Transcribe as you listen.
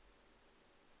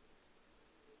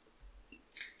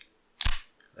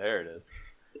There it is.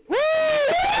 All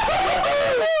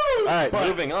right,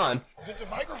 moving on. Did the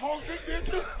microphone trick there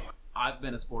too? I've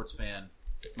been a sports fan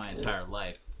my entire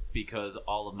life because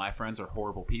all of my friends are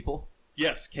horrible people.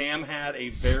 Yes, Cam had a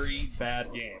very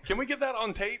bad game. Can we get that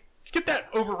on tape? Get that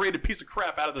overrated piece of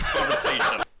crap out of this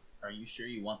conversation. Are you sure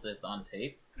you want this on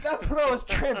tape? That's what I was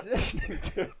transitioning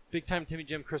to. Big time Timmy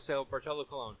Jim, Chris Sale, Bartolo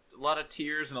Colon. A lot of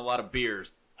tears and a lot of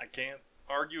beers. I can't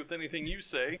argue with anything you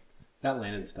say. That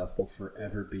Landon stuff will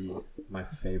forever be my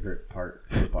favorite part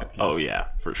of the podcast. Oh, yeah,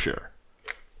 for sure.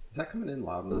 Is that coming in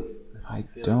loud enough? I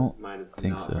feel don't like mine is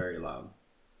think not so. very loud.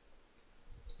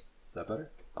 Is that better?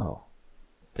 Oh.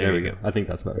 There we go. I think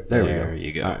that's better. There we go. There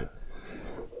you go. All right.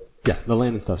 Yeah, the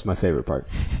Landon stuff's my favorite part.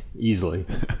 Easily.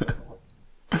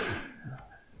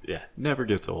 Yeah, never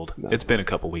gets old. No. It's been a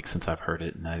couple weeks since I've heard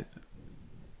it, and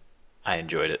I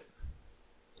enjoyed it.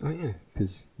 Oh, yeah,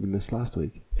 because you missed last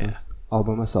week. I Yeah. was all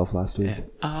by myself last week. Yeah.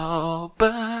 All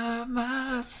by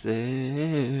myself.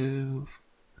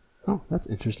 Oh, that's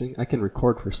interesting. I can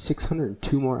record for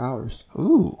 602 more hours.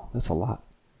 Ooh. That's a lot.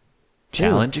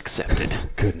 Challenge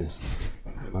accepted. Goodness.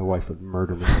 My wife would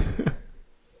murder me.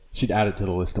 She'd add it to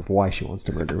the list of why she wants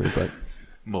to murder me, but...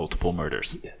 Multiple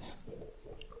murders. Yes.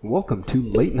 Welcome to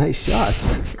Late Night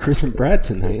Shots. Chris and Brad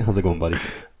tonight. How's it going, buddy?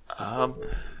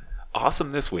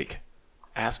 Awesome this week.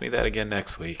 Ask me that again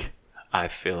next week. I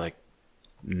feel like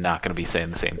not going to be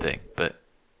saying the same thing, but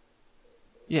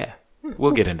yeah,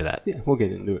 we'll get into that. Yeah, we'll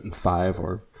get into it in 5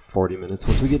 or 40 minutes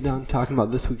once we get done talking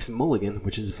about this week's mulligan,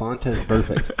 which is Vontaze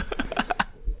Burfict.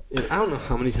 And I don't know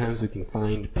how many times we can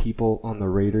find people on the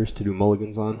Raiders to do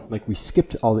mulligans on. Like, we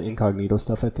skipped all the incognito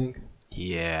stuff, I think.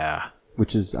 Yeah.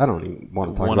 Which is, I don't even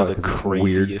want to talk One about of it the because it's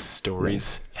craziest weird.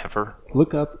 stories ever.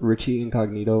 Look up Richie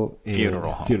Incognito and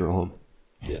Funeral Home. Funeral Home.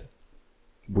 Yeah.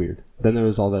 Weird. Then there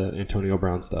was all the Antonio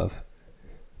Brown stuff.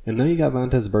 And now you got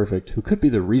Vontaze Burfict, who could be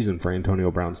the reason for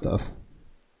Antonio Brown stuff.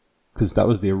 Because that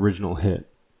was the original hit.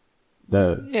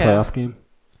 The playoff game.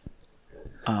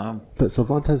 But so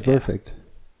Vontaze Burfict,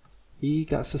 he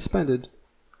got suspended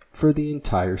for the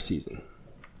entire season.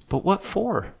 But what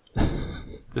for?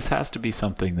 This has to be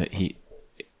something that he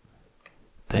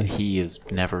has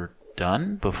never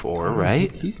done before, right?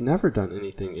 He's never done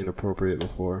anything inappropriate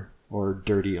before or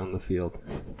dirty on the field.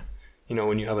 You know,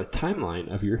 when you have a timeline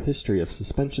of your history of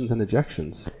suspensions and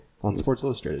ejections on Sports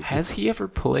Illustrated. Has he ever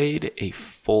played a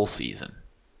full season?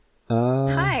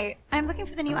 Hi, I'm looking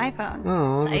for the new iPhone.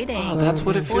 Oh, Exciting. Oh, that's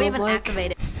what it We feels haven't like.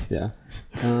 activated. Yeah.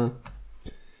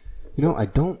 You know, I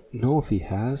don't know if he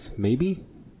has. Maybe.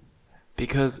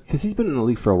 Because he's been in the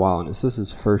league for a while, and it says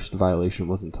his first violation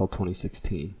wasn't until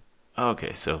 2016.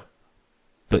 okay,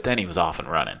 but then he was off and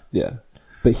running. Yeah.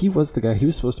 But he was the guy. He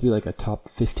was supposed to be like a top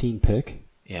 15 pick.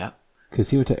 Yeah.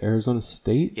 Because he went to Arizona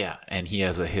State. Yeah, and he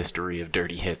has a history of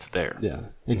dirty hits there. Yeah.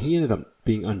 And he ended up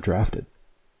being undrafted.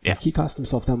 Yeah. Like, he cost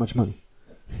himself that much money.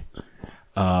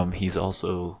 He's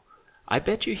also... I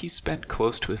bet you he spent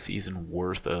close to a season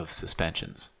worth of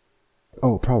suspensions.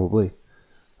 Oh, probably.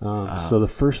 So the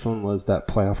first one was that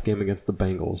playoff game against the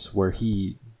Bengals where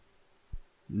he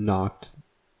knocked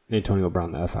Antonio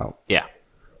Brown the F out. Yeah.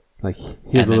 Like,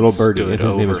 he has a little birdie, and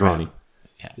his name is Ronnie.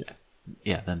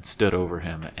 Yeah, then stood over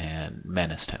him and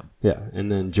menaced him. Yeah,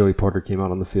 and then Joey Porter came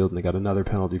out on the field, and they got another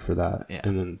penalty for that. Yeah.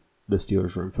 And then the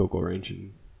Steelers were in field goal range,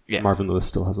 and Yeah. Marvin Lewis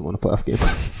still hasn't won a playoff game.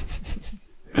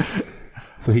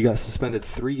 So he got suspended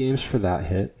 3 games for that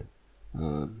hit.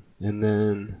 And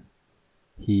then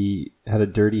he had a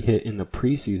dirty hit in the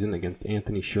preseason against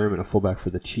Anthony Sherman, a fullback for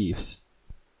the Chiefs,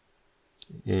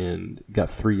 and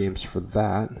got 3 games for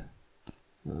that.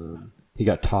 He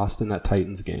got tossed in that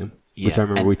Titans game, which I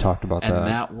remember we talked about that. And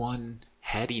that one,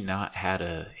 had he not had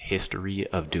a history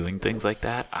of doing things like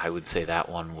that, I would say that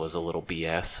one was a little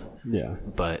BS. Yeah.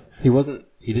 But he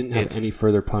didn't have any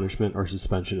further punishment or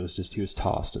suspension. It was just he was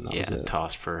tossed, and that was it.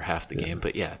 Tossed for half the game.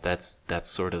 But yeah, that's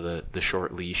sort of the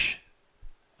short leash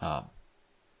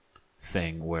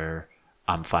thing where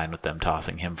I'm fine with them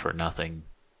tossing him for nothing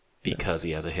because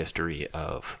he has a history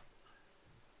of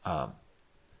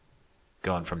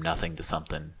going from nothing to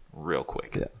something real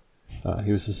quick. Yeah.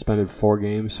 He was suspended 4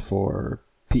 games for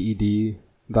PED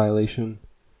violation,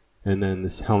 and then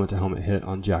this helmet-to-helmet hit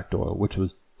on Jack Doyle, which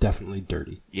was definitely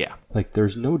dirty. Yeah. Like,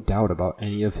 there's no doubt about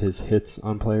any of his hits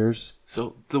on players.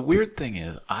 So the weird thing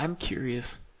is, I'm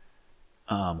curious,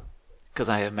 because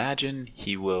I imagine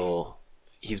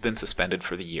he's been suspended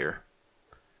for the year,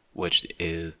 which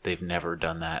is, they've never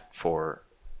done that for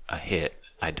a hit,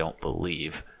 I don't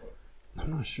believe.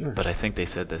 I'm not sure. But I think they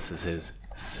said this is his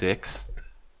 6th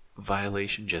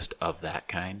violation just of that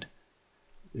kind.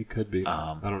 It could be.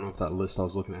 I don't know if that list I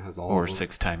was looking at has all or of them.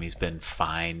 6 time he's been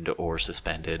fined or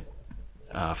suspended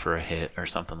for a hit or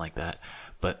something like that.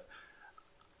 But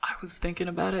I was thinking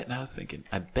about it, and I was thinking,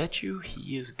 I bet you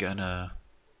he is gonna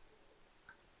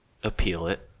appeal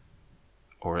it,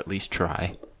 or at least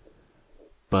try.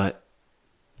 But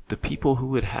the people who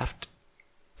would have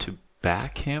to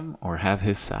back him or have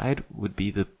his side would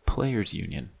be the players'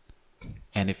 union.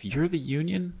 And if you're the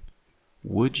union,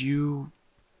 would you...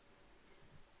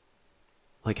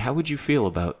 Like, how would you feel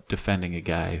about defending a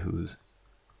guy who's...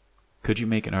 Could you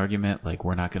make an argument, like,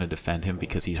 we're not going to defend him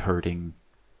because he's hurting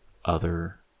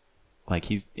other... Like,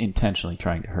 he's intentionally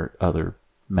trying to hurt other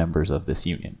members of this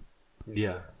union.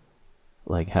 Yeah.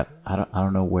 Like, I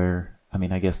don't know where... I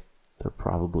mean, I guess they're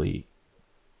probably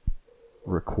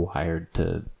required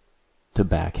to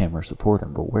back him or support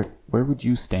him, but where would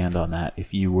you stand on that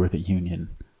if you were the union?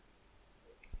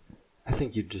 I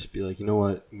think you'd just be like, you know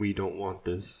what? We don't want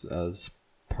this as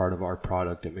part of our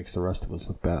product. It makes the rest of us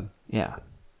look bad. Yeah.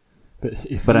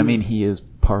 But I mean, he is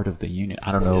part of the union.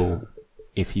 I don't know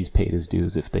if he's paid his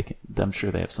dues, if they can... I'm sure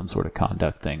they have some sort of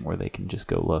conduct thing where they can just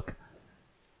go, look,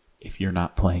 if you're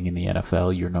not playing in the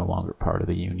NFL, you're no longer part of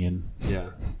the union.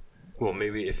 Yeah. Well,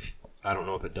 maybe if... I don't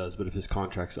know if it does, but if his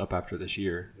contract's up after this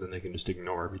year, then they can just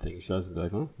ignore everything he says and be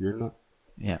like, oh, you're not.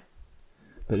 Yeah.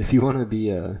 But if you want to be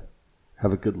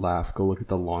have a good laugh, go look at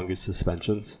the longest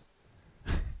suspensions.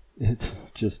 It's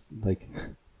just like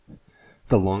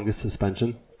the longest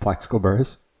suspension, Plaxico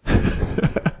Burress.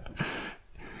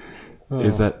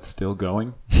 Is that still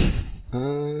going?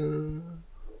 No,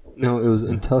 it was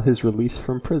until his release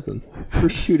from prison for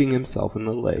shooting himself in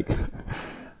the leg.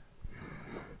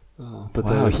 But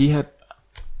wow, he had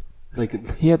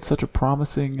such a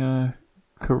promising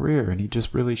career, and he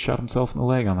just really shot himself in the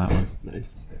leg on that one.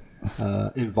 Nice.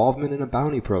 Involvement in a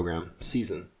bounty program,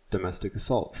 season. Domestic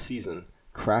assault, season.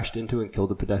 Crashed into and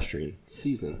killed a pedestrian,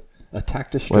 season.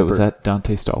 Attacked a stripper. Wait, was that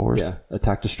Dante Stallworth? Yeah,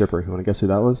 attacked a stripper. You want to guess who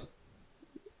that was?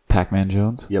 Pac-Man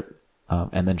Jones? Yep.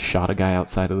 And then shot a guy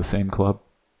outside of the same club?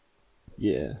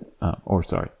 Yeah.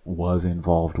 Was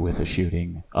involved with a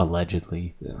shooting,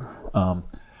 allegedly. Yeah.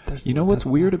 You know what's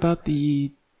weird about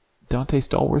the Dante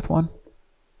Stallworth one?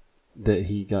 That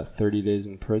he got 30 days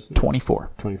in prison?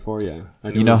 24. 24, yeah. I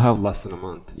You know how less than a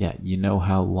month. Yeah, you know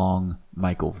how long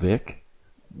Michael Vick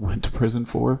went to prison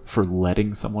for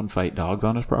letting someone fight dogs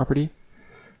on his property?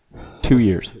 2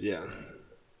 years. Yeah.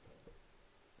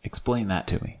 Explain that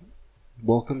to me.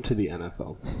 Welcome to the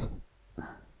NFL.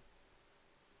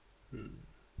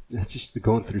 It's just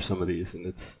going through some of these, and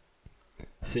it's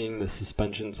seeing the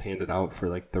suspensions handed out for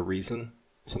like the reason.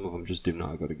 Some of them just do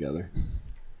not go together.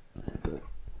 But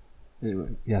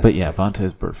anyway, yeah. But yeah,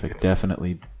 Vontaze Burfict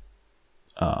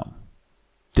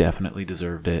definitely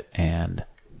deserved it. And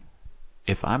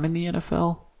if I'm in the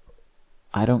NFL,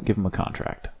 I don't give him a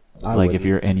contract. If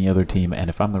you're any other team, and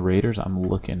if I'm the Raiders, I'm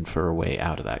looking for a way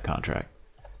out of that contract.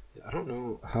 I don't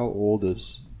know how old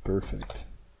is Burfict.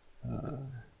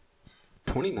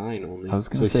 29 only. I was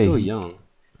going to say he's still young.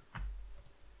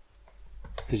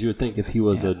 Because you would think if he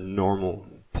was a normal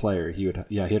player, he would.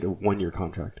 Yeah, he had a 1-year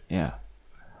contract. Yeah.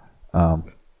 So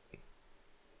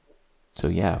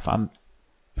yeah, if I'm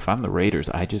the Raiders,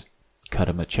 I just cut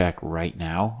him a check right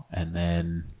now, and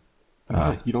then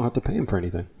you don't have to pay him for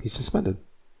anything. He's suspended.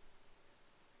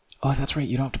 Oh, that's right.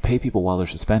 You don't have to pay people while they're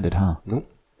suspended, huh?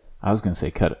 Nope. I was gonna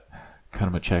say cut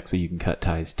him a check so you can cut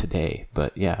ties today,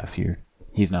 but yeah,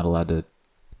 he's not allowed to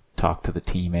talk to the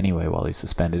team anyway while he's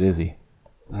suspended, is he?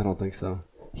 I don't think so.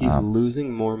 He's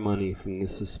losing more money from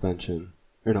this suspension.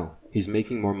 Or no, he's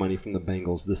making more money from the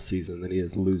Bengals this season than he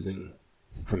is losing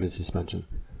from his suspension.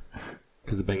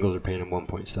 Because the Bengals are paying him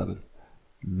 1.7.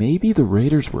 Maybe the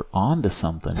Raiders were on to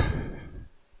something.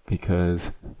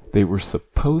 Because they were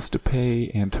supposed to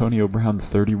pay Antonio Brown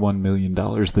 $31 million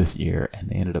this year, and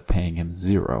they ended up paying him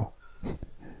 $0.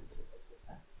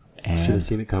 And should have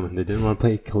seen it coming. They didn't want to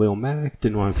pay Khalil Mack,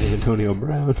 didn't want to pay Antonio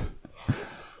Brown.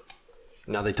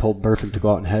 Now they told Burfict to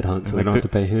go out and headhunt, so they don't have to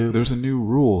pay him. There's a new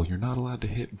rule. You're not allowed to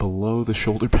hit below the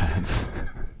shoulder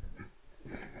pads.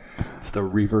 It's the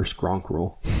reverse Gronk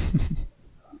rule.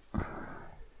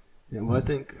 Yeah, well, I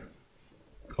think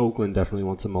Oakland definitely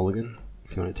wants a mulligan.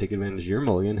 If you want to take advantage of your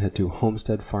mulligan, head to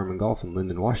Homestead Farm and Golf in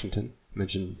Linden, Washington.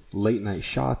 Mention late night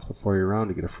shots before your round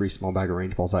to get a free small bag of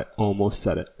range balls. I almost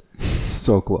said it.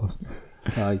 So close.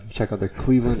 You can check out their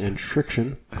Cleveland and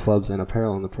Triction clubs and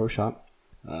apparel in the pro shop.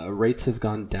 Rates have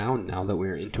gone down now that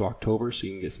we're into October, so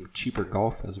you can get some cheaper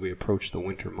golf as we approach the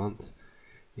winter months.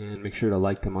 And make sure to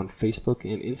like them on Facebook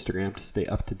and Instagram to stay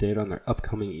up to date on their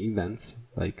upcoming events.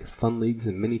 like fun leagues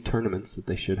and mini tournaments that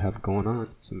they should have going on.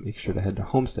 So make sure to head to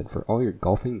Homestead for all your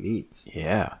golfing needs.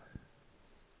 Yeah.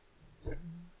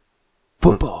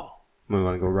 Football. We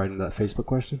want to go right into that Facebook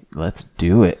question? Let's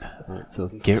do it. All right, so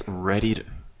Get ready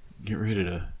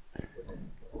to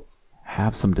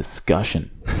have some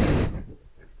discussion.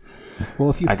 well,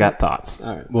 if you I got thoughts.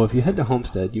 All right. Well, if you head to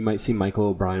Homestead, you might see Michael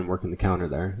O'Brien working the counter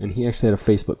there, and he actually had a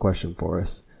Facebook question for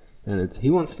us, and he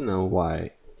wants to know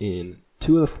why in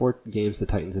 2 of the 4 games the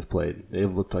Titans have played, they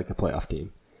have looked like a playoff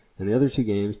team, and the other 2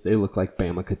 games they look like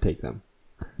Bama could take them.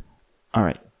 All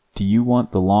right. Do you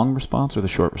want the long response or the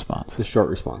short response? The short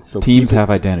response. So Teams have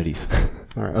identities.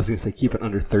 All right. I was going to say keep it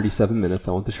under 37 minutes.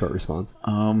 I want the short response.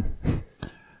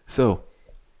 So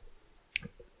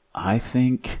I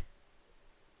think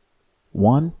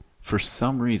one, for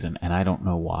some reason, and I don't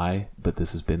know why, but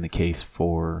this has been the case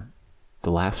for the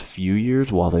last few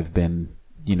years while they've been,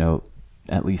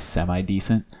 at least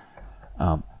semi-decent,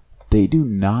 they do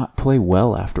not play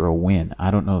well after a win.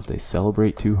 I don't know if they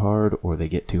celebrate too hard or they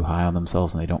get too high on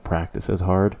themselves and they don't practice as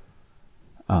hard.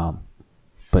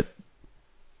 But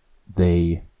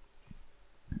they...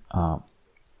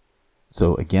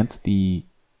 so against the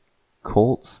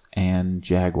Colts and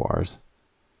Jaguars,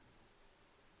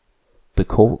 the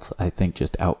Colts, I think,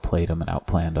 just outplayed them and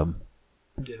outplanned them.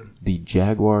 Yeah. The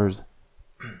Jaguars,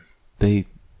 they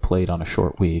played on a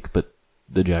short week, but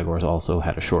the Jaguars also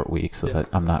had a short week, so that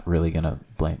I'm not really going to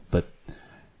blame. But,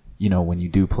 when you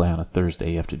do play on a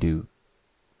Thursday, you have to do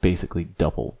basically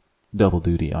double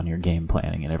duty on your game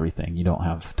planning and everything. You don't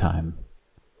have time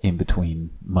in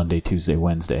between Monday, Tuesday,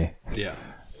 Wednesday. Yeah.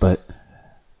 But,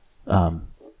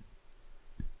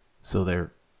 so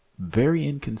they're very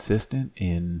inconsistent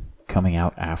in coming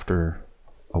out after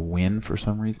a win for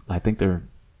some reason. I think the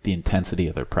intensity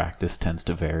of their practice tends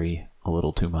to vary a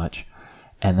little too much.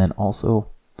 And then also,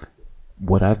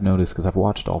 what I've noticed, because I've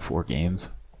watched all 4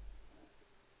 games,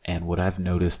 and what I've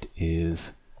noticed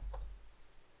is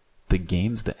the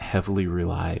games that heavily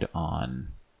relied on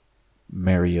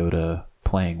Mariota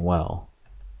playing well,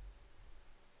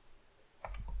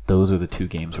 those are the 2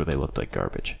 games where they looked like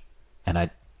garbage. And I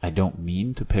don't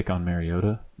mean to pick on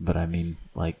Mariota, but I mean,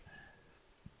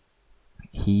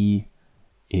 he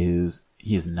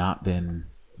has not been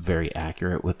very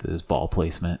accurate with his ball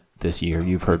placement this year.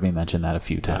 You've heard me mention that a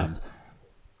few times.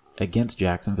 Against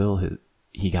Jacksonville,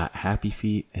 he got happy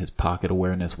feet. His pocket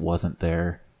awareness wasn't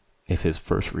there. If his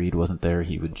first read wasn't there,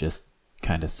 he would just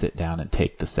kind of sit down and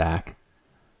take the sack.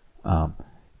 And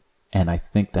I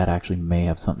think that actually may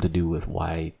have something to do with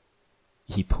why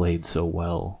he played so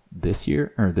well this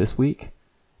week,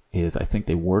 is I think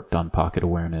they worked on pocket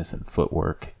awareness and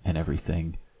footwork and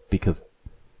everything, because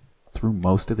through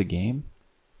most of the game,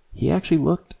 he actually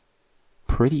looked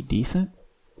pretty decent.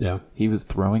 Yeah. He was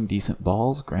throwing decent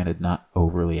balls, granted not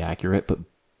overly accurate, but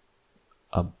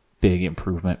a big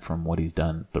improvement from what he's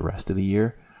done the rest of the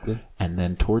year. Yeah. And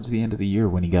then towards the end of the year,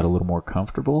 when he got a little more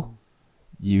comfortable,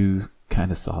 you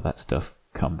kind of saw that stuff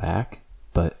come back.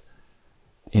 But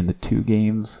in the 2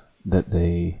 games that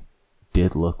they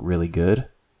did look really good,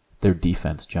 their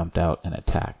defense jumped out and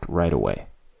attacked right away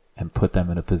and put them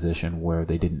in a position where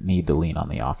they didn't need to lean on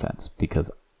the offense,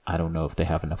 because I don't know if they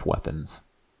have enough weapons.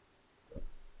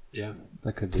 Yeah,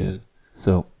 that could be it.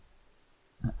 So,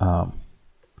 do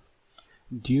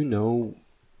you know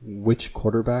which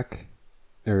quarterback,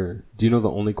 or do you know the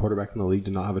only quarterback in the league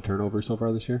to not have a turnover so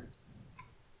far this year?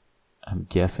 I'm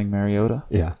guessing Mariota.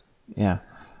 Yeah. Yeah.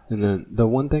 And then the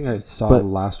one thing I saw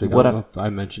last week, I don't know if I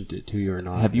mentioned it to you or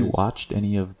not. Have you watched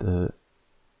any of the...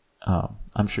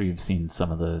 I'm sure you've seen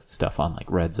some of the stuff on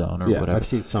Red Zone or whatever. I've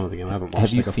seen some of the game. I haven't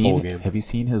watched a full game. Have you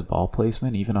seen his ball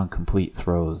placement? Even on complete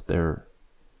throws, they're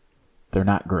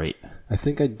not great. I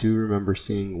think I do remember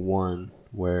seeing one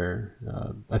where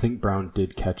I think Brown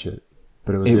did catch it,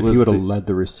 but if he would have led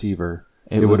the receiver,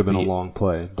 it would have been a long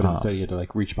play. But instead, he had to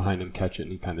reach behind him, catch it,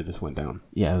 and he kind of just went down.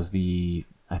 Yeah, it was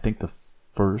I think the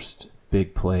first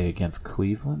big play against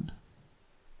Cleveland.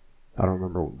 I don't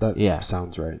remember. That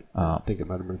sounds right. I think it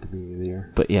might have been at the beginning of the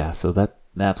year. But yeah, so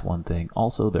that's one thing.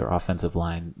 Also, their offensive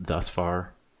line thus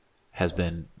far has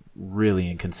been really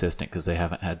inconsistent because they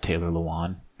haven't had Taylor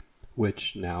Lewan.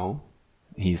 Which now?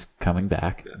 He's coming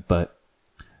back. Yeah. But,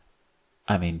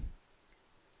 I mean,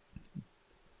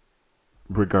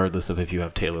 regardless of if you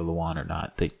have Taylor Lewan or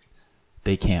not,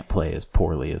 they can't play as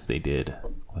poorly as they did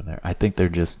when I think they're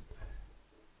just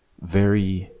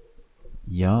very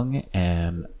young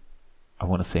and I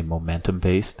want to say momentum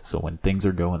based. So when things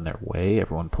are going their way,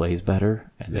 everyone plays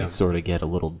better, and they sort of get a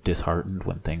little disheartened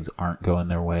when things aren't going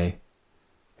their way.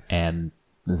 And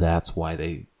that's why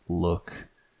they look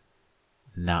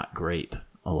not great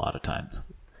a lot of times.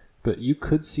 But you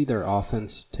could see their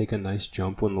offense take a nice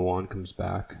jump when Luan comes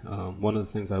back. One of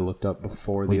the things I looked up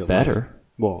before the better.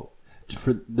 Well,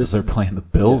 for this, they're playing the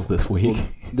Bills this week. Well,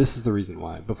 this is the reason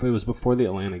why. It was before the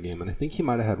Atlanta game, and I think he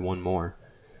might have had one more,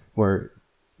 where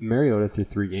Mariota through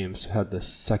 3 games had the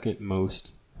second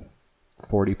most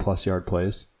 40-plus yard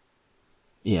plays.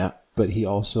 Yeah. But he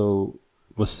also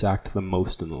was sacked the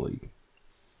most in the league.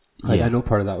 I know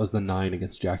part of that was the 9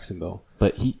 against Jacksonville.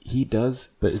 But he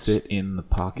does sit in the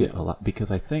pocket a lot,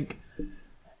 because I think,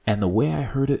 and the way I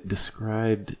heard it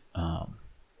described,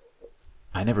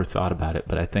 I never thought about it,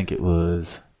 but I think it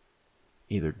was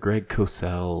either Greg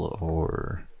Cosell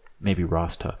or maybe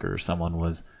Ross Tucker. Someone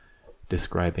was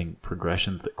describing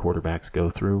progressions that quarterbacks go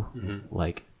through,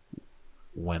 like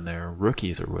when they're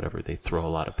rookies or whatever, they throw a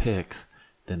lot of picks.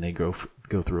 Then they go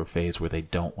through a phase where they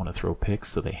don't want to throw picks,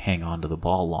 so they hang on to the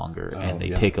ball longer, and they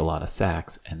take a lot of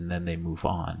sacks, and then they move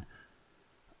on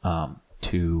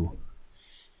to,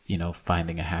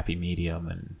 finding a happy medium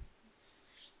and,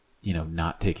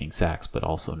 not taking sacks, but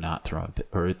also not throwing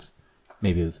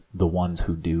maybe it was the ones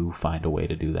who do find a way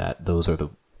to do that. Those are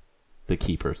the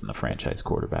keepers and the franchise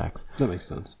quarterbacks. That makes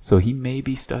sense. So he may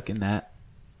be stuck in that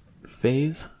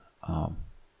phase,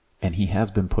 and he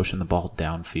has been pushing the ball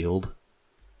downfield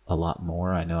a lot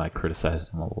more. I know I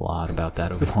criticized him a lot about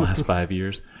that over the last 5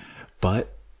 years,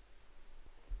 but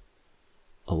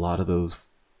a lot of those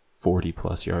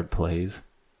 40-plus yard plays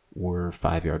were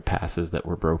 5-yard passes that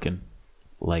were broken,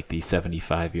 like the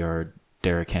 75-yard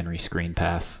Derrick Henry screen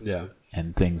pass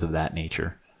and things of that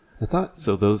nature.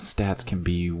 So those stats can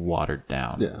be watered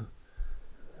down.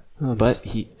 Yeah. But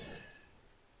he,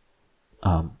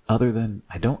 other than,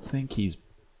 I don't think he's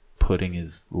putting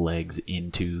his legs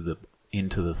into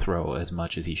the throw as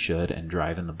much as he should and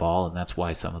driving the ball, and that's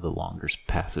why some of the longer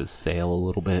passes sail a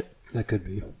little bit. That could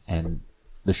be. And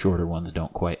the shorter ones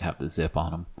don't quite have the zip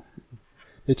on them.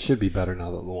 It should be better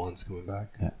now that Luan's coming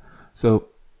back. Yeah. So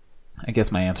I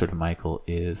guess my answer to Michael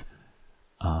is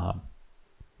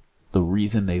the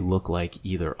reason they look like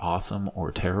either awesome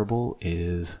or terrible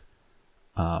is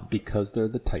because they're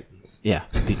the Titans. Yeah,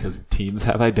 because teams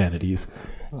have identities.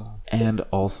 And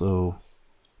also,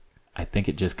 I think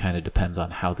it just kind of depends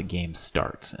on how the game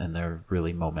starts, and they're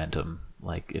really momentum.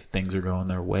 Like, if things are going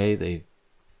their way,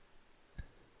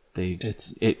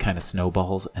 it kind of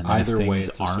snowballs, and then if things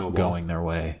aren't going their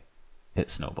way, it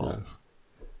snowballs. Yeah.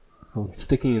 Well,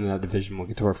 sticking in that division, we'll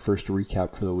get to our first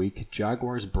recap for the week.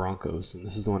 Jaguars-Broncos, and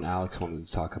this is the one Alex wanted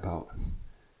to talk about.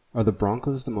 Are the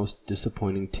Broncos the most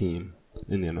disappointing team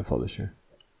in the NFL this year?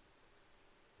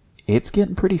 It's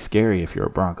getting pretty scary if you're a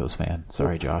Broncos fan.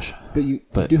 Sorry, Josh. But you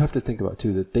do have to think about,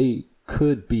 too, that they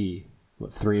could be,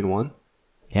 3-1?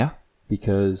 Yeah.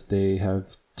 Because they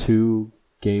have 2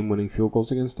 game-winning field goals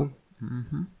against them.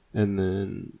 Mm-hmm. And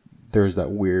then there's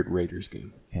that weird Raiders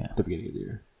game at the beginning of the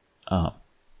year.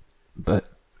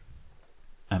 But,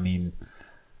 I mean,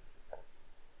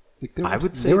 I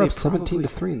would say they were up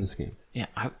 17-3 in this game. Yeah,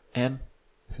 I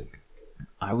think.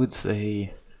 I would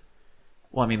say...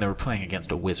 Well, I mean, they were playing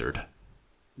against a wizard.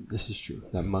 This is true.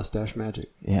 That mustache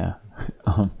magic. Yeah.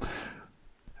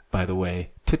 By the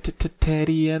way,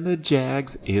 Teddy and the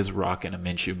Jags is rocking a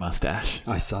Minshew mustache.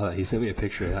 I saw that. He sent me a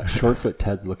picture of that. Shortfoot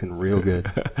Ted's looking real good.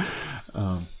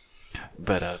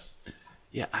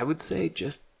 Yeah, I would say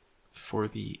just for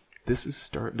this is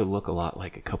starting to look a lot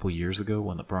like a couple years ago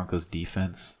when the Broncos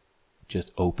defense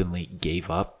just openly gave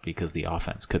up because the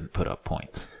offense couldn't put up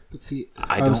points. But see,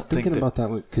 I was thinking about that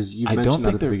because you mentioned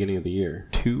that at the beginning of the year.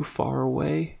 Too far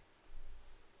away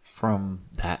from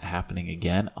that happening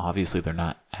again. Obviously, they're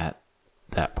not at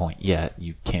that point yet.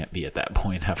 You can't be at that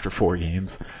point after 4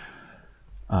 games.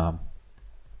 But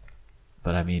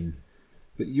I mean...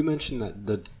 But you mentioned that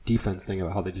the defense thing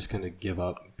about how they just kind of give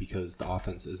up because the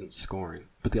offense isn't scoring.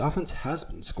 But the offense has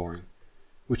been scoring,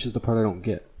 which is the part I don't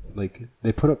get. Like,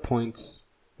 they put up points.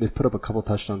 They've put up a couple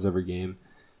touchdowns every game.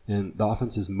 And the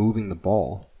offense is moving the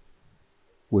ball.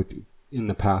 In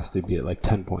the past, they'd be at like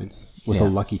 10 points with a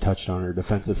lucky touchdown or a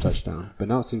defensive touchdown. But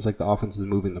now it seems like the offense is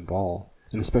moving the ball.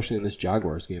 And especially in this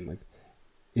Jaguars game, like,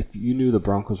 if you knew the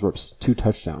Broncos were up 2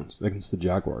 touchdowns against the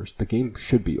Jaguars, the game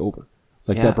should be over.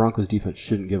 Like, that Broncos defense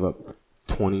shouldn't give up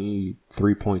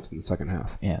 23 points in the second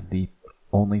half. Yeah, the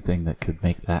only thing that could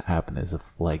make that happen is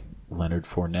if, like, Leonard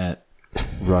Fournette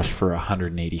rushed for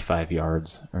 185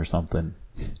 yards or something.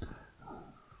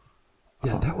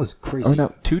 Yeah, that was crazy. Or no,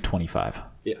 225.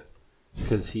 Yeah.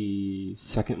 Because he's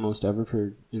second most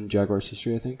ever in Jaguars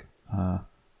history, I think.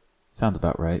 Sounds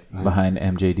about right. Behind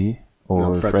MJD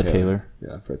or Fred Taylor.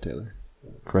 Yeah, Fred Taylor.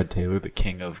 Fred Taylor, the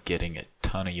king of getting a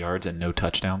ton of yards and no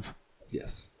touchdowns.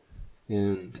 Yes.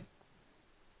 And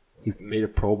He made a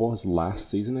Pro Bowl his last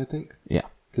season, I think. Yeah.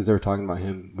 Because they were talking about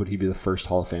him. Would he be the first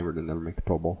Hall of Famer to never make the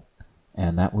Pro Bowl?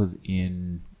 And that was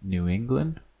in New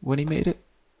England when he made it?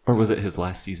 Or was it his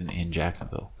last season in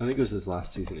Jacksonville? I think it was his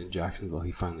last season in Jacksonville.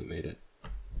 He finally made it.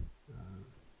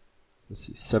 Let's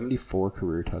see. 74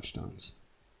 career touchdowns.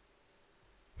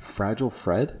 Fragile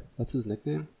Fred? That's his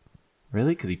nickname?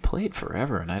 Really? Because he played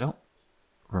forever, and I don't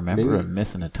remember him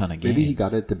missing a ton of games. Maybe he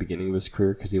got it at the beginning of his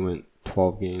career because he went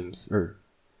 12 games, or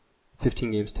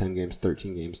 15 games, 10 games,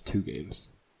 13 games, 2 games.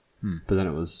 But then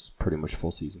it was pretty much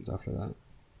full seasons after that.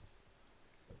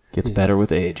 Gets better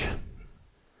with age.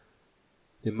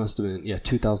 It must have been,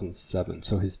 2007.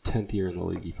 So his 10th year in the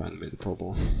league, he finally made the Pro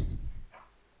Bowl.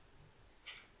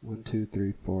 1, 2,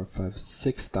 3, 4, 5,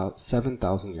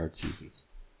 7,000 yard seasons.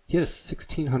 He had a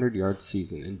 1,600 yard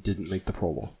season and didn't make the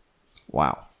Pro Bowl.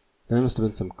 Wow. There must have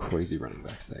been some crazy running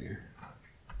backs that year.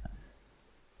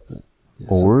 But,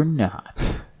 or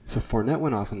not. So Fournette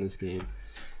went off in this game.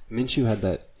 Minshew had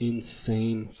that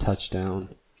insane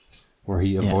touchdown where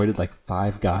he avoided like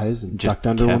 5 guys and Just ducked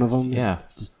under kept- one of them. yeah.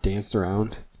 Just danced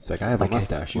around. He's like, I have a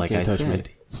mustache. You can't touch me.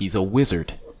 He's a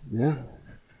wizard. Yeah.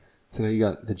 So now you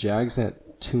got the Jags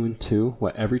at 2-2.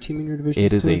 What, every team in your division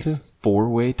It is is a 2-2?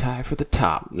 4-way tie for the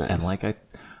top. Nice. And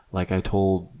like I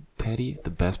told Teddy, the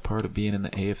best part of being in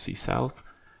the AFC South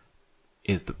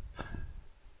is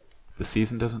the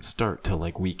season doesn't start till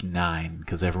like week 9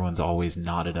 because everyone's always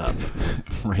knotted up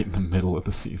right in the middle of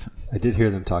the season. I did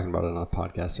hear them talking about it on a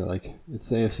podcast. They're like, it's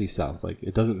the AFC South. Like,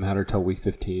 it doesn't matter till week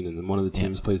 15, and then one of the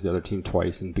teams plays the other team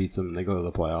twice and beats them, and they go to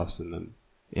the playoffs, and then...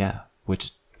 Yeah,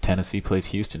 which Tennessee plays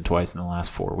Houston twice in the last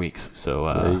 4 weeks. So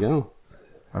there you go.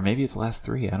 Or maybe it's last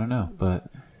 3. I don't know. But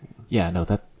yeah, no,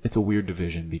 it's a weird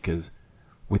division because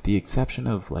with the exception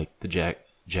of like the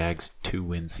Jags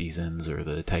 2-win seasons or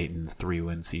the Titans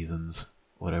 3-win seasons,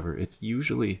 whatever, it's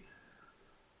usually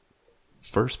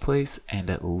first place and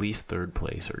at least third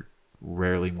place, or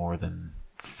rarely more than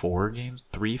 4 games,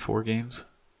 3-4 games.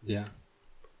 Yeah.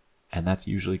 And that's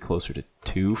usually closer to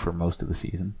 2 for most of the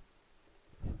season.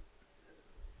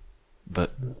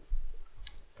 But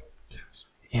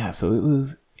yeah, so it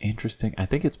was interesting. I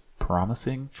think it's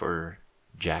promising for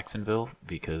Jacksonville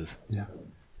because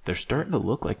they're starting to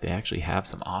look like they actually have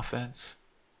some offense.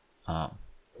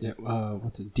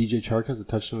 What's it? DJ Chark has a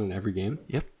touchdown in every game.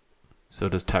 Yep. So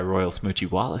does Tyroyle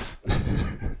Smoochie Wallace.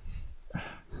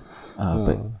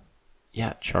 But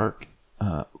yeah, Chark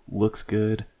looks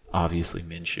good. Obviously,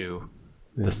 Minshew,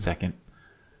 the second.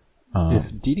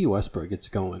 If D.D. Westbrook gets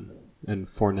going, and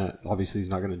Fournette, obviously he's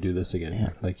not going to do this again. Yeah.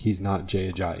 Like, he's not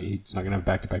Jay Ajayi. He's not going to have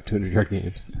back-to-back 200-yard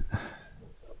games.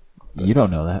 But you don't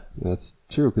know that. That's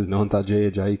true, because no one thought Jay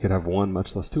Ajayi could have 1,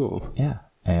 much less 2 of them. Yeah.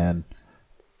 And,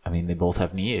 I mean, they both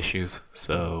have knee issues.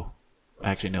 So,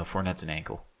 actually, no, Fournette's an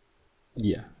ankle.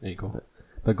 Yeah, ankle.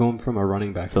 But going from a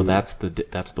running back... So that's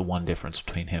the one difference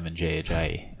between him and Jay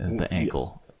Ajayi is the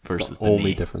ankle versus the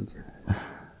only knee. difference.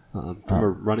 From a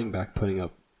running back putting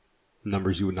up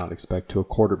numbers you would not expect to a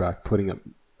quarterback putting up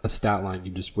a stat line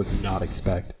you just would not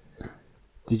expect.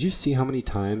 Did you see how many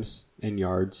times in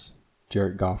yards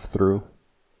Jared Goff threw?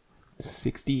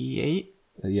 68?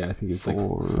 Yeah, I think it was like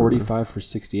 45 for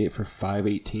 68 for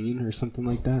 518 or something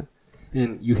like that.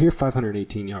 And you hear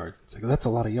 518 yards. It's like, that's a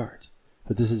lot of yards.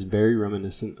 But this is very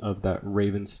reminiscent of that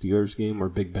Ravens-Steelers game where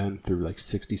Big Ben threw like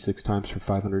 66 times for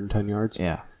 510 yards.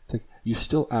 Yeah. It's like, you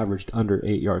still averaged under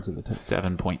 8 yards in the tank.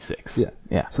 7.6. Yeah.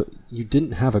 Yeah. So you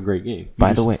didn't have a great game. You By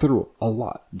the just way, threw a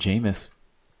lot. Jameis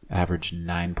averaged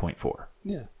 9.4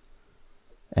 Yeah.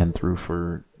 and threw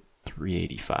for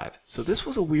 385. So this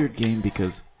was a weird game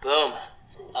because... Boom.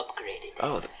 Upgraded.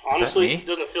 Oh, is Honestly, that it me?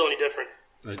 doesn't feel any different.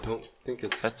 I don't think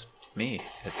it's That's me.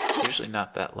 It's usually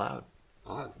not that loud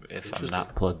odd. if I'm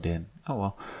not plugged in.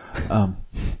 Oh, well.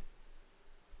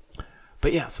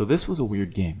 But yeah, so this was a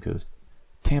weird game because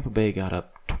Tampa Bay got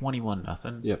up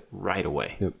 21-0 right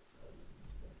away. Yep.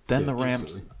 Then Yeah, the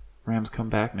instantly. Rams come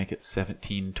back, make it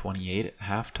 17-28 at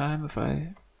halftime, if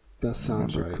I That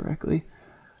sounds remember right. correctly.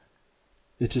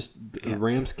 It just the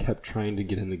Rams kept trying to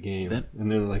get in the game, Then- and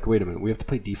they're like, "Wait a minute, we have to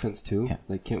play defense too. Yeah.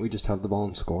 Like, can't we just have the ball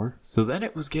and score?" So then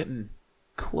it was getting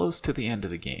close to the end of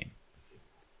the game.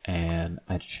 And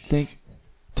I think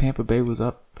Tampa Bay was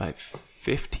up by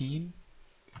 15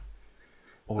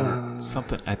 or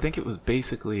something. I think it was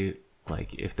basically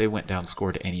like if they went down,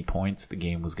 scored any points, the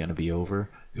game was going to be over.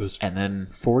 It was And then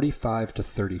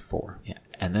 45-34. yeah,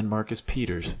 and then Marcus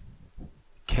Peters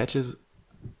catches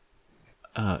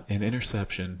an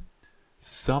interception,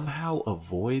 somehow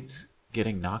avoids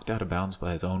getting knocked out of bounds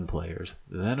by his own players,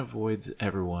 then avoids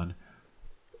everyone,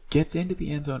 gets into the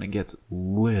end zone and gets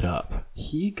lit up.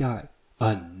 He got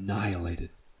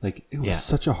annihilated. Like, it was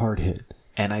such a hard hit.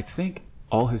 And I think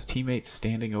all his teammates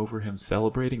standing over him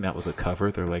celebrating, that was a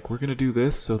cover. They're like, we're going to do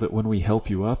this so that when we help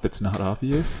you up, it's not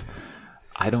obvious.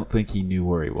 I don't think he knew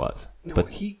where he was. No, but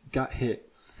he got hit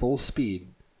full speed,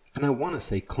 and I want to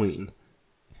say clean.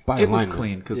 It was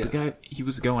clean because the guy, he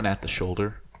was going at the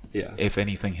shoulder. Yeah. If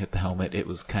anything hit the helmet, it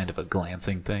was kind of a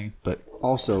glancing thing, but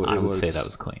also I would say that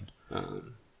was clean.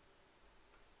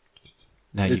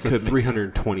 Now it's you could a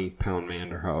 320-pound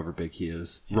man, or however big he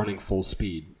is, running full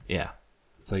speed. Yeah.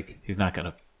 It's like he's not going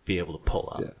to be able to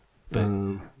pull up. Yeah.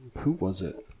 But who was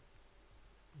it?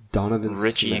 Donovan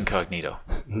Richie Smith. Incognito.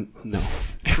 No.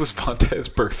 It was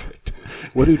Vontaze Perfect.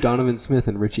 What do Donovan Smith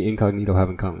and Richie Incognito have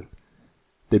in common?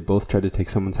 They both tried to take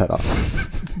someone's head off.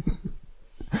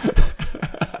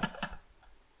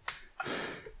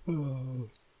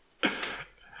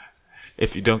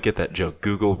 If you don't get that joke,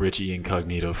 Google Richie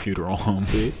Incognito Funeral Home.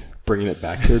 See? Bringing it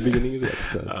back to the beginning of the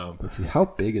episode. Let's see. How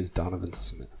big is Donovan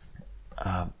Smith?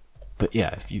 But yeah,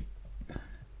 if you...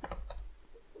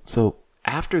 So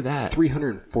after that...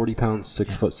 340 pounds,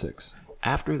 6'6".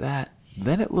 After that,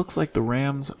 then it looks like the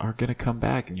Rams are going to come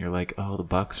back, and you're like, oh, the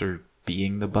Bucs are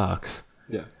being the Bucs.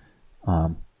 Yeah.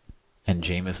 And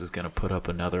Jameis is going to put up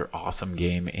another awesome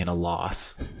game in a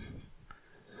loss.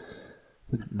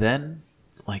 Then,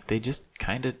 like, they just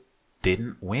kind of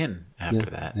didn't win after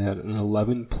that. They had an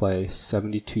 11-play,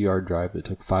 72-yard drive that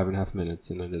took 5.5 minutes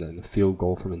and ended in a field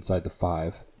goal from inside the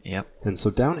 5. Yep. And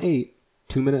so down 8,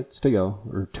 2 minutes to go,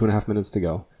 or 2.5 minutes to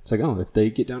go. It's like, oh, if they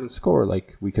get down and score,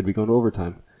 like, we could be going to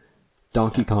overtime.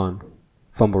 Donkey Kong,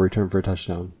 fumble return for a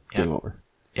touchdown, game over.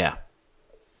 Yeah.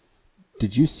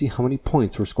 Did you see how many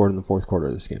points were scored in the fourth quarter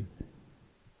of this game?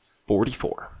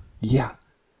 44. Yeah.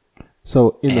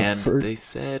 So in and the first, they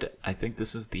said, I think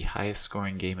this is the highest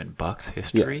scoring game in Bucs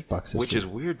history, Yeah, Bucs history. which is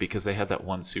weird because they had that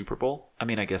one Super Bowl. I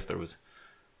mean, I guess there was.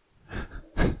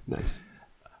 Nice.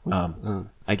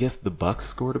 I guess the Bucs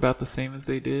scored about the same as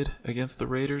they did against the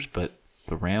Raiders, but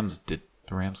the Rams did.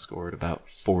 The Rams scored about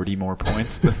 40 more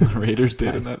points than the Raiders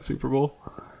did in that Super Bowl.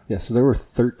 Yeah, so there were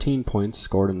 13 points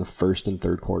scored in the first and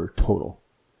third quarter total.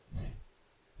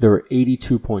 There were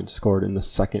 82 points scored in the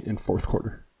second and fourth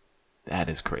quarter. That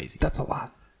is crazy. That's a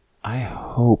lot. I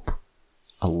hope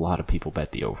a lot of people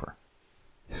bet the over.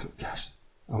 Gosh,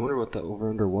 I wonder what the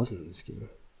over-under was in this game.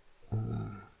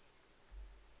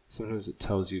 Sometimes it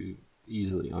tells you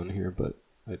easily on here, but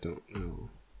I don't know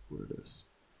where it is.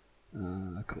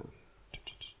 Come on.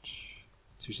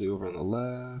 It's usually over on the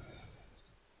left.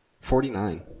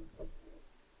 49.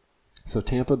 So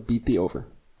Tampa beat the over.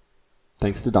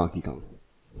 Thanks to Donkey Kong.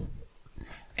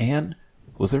 And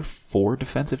was there 4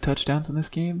 defensive touchdowns in this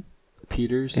game?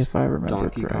 Peters, if I remember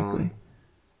Donkey correctly.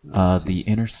 Kong. The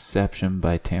interception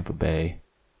by Tampa Bay.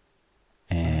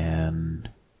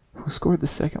 And who scored the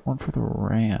second one for the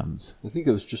Rams? I think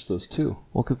it was just those 2.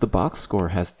 Well, because the box score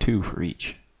has 2 for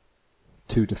each.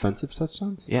 2 defensive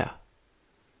touchdowns? Yeah.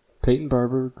 Peyton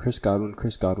Barber, Chris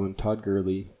Godwin, Todd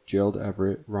Gurley, Gerald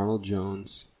Everett, Ronald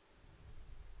Jones,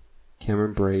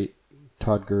 Cameron Brate,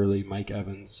 Todd Gurley, Mike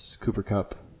Evans, Cooper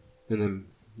Kupp, and then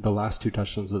the last 2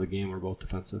 touchdowns of the game were both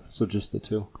defensive. So just the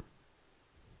 2.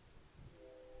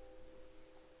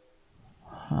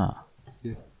 Huh.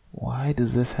 Yeah. Why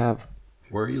does this have...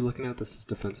 Where are you looking at? This is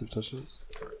defensive touchdowns?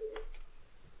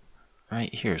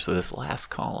 Right here. So this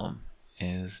last column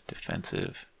is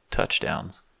defensive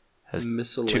touchdowns. Has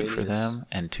 2 for them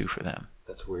and 2 for them.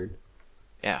 That's weird.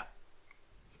 Yeah.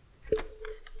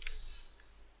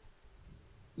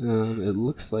 It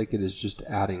looks like it is just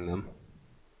adding them.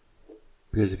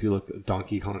 Because if you look,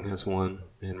 Donkey Kong has 1,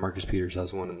 and Marcus Peters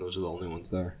has 1, and those are the only ones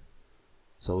there.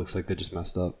 So it looks like they just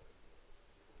messed up.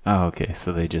 Oh, okay.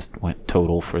 So they just went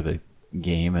total for the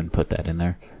game and put that in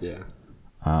there. Yeah.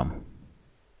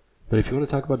 But if you want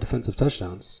to talk about defensive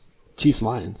touchdowns,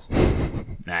 Chiefs-Lions.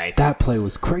 Nice. That play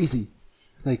was crazy.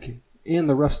 Like, and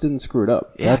the refs didn't screw it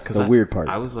up. Yeah, that's the weird part.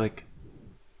 I was like,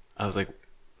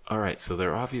 all right, so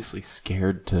they're obviously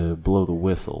scared to blow the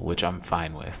whistle, which I'm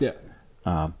fine with.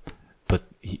 Yeah. But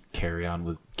carry on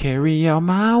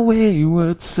my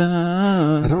wayward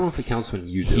son. I don't know if it counts when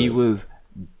you do He it. was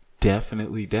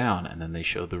definitely down, and then they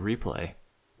showed the replay.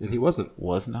 And he wasn't.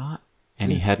 Was not,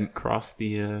 and he hadn't crossed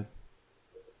the.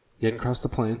 He hadn't crossed the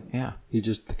plane. Yeah. He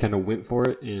just kind of went for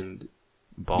it, and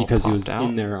Ball because he was popped out.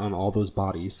 in there on all those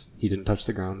bodies, he didn't touch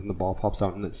the ground, and the ball pops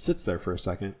out, and it sits there for a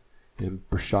second. And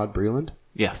Rashad Breeland,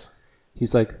 Yes.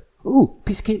 he's like, ooh,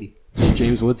 piece of candy. Just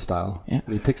James Wood style. Yeah.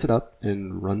 And he picks it up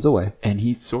and runs away. And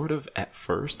he sort of, at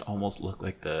first, almost looked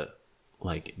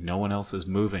like no one else is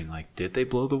moving. Like, did they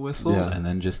blow the whistle? Yeah. And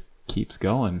then just keeps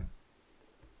going.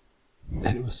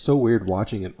 And it was so weird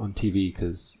watching it on TV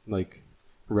because, like,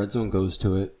 red zone goes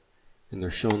to it, and they're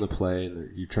showing the play,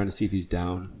 and you're trying to see if he's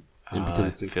down. And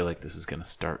because I feel like this is going to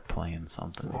start playing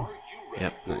something.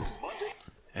 Yep. Nice.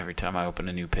 Every time I open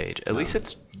a new page. At least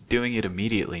it's doing it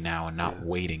immediately now and not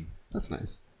waiting. That's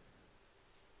nice.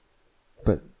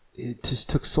 But it just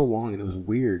took so long, and it was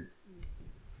weird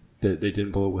that they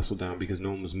didn't blow a whistle down because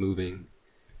no one was moving.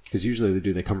 Because usually they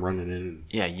do. They come running in. And,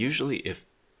 Yeah, usually if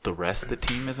the rest of the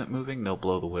team isn't moving, they'll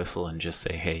blow the whistle and just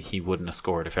say, hey, he wouldn't have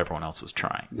scored if everyone else was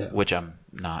trying. Yeah. Which I'm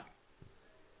not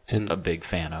a big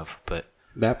fan of. But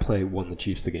that play won the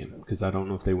Chiefs the game, because I don't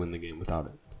know if they win the game without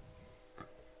it.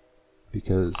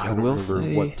 Because I don't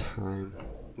remember what time.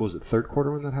 What was it, third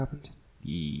quarter when that happened?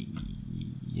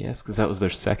 Yes, because that was their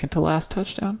second to last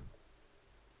touchdown.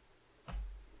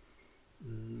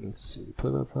 Let's see.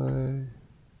 Play-by-play.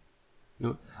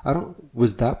 No, I don't.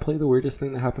 Was that play the weirdest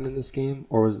thing that happened in this game,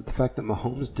 or was it the fact that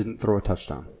Mahomes didn't throw a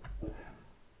touchdown?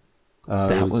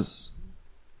 That was.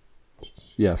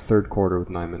 Yeah, third quarter with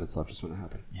 9 minutes left is when it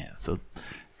happened. Yeah, so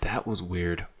that was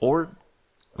weird. Or,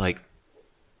 like,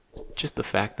 just the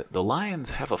fact that the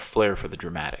Lions have a flair for the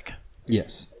dramatic.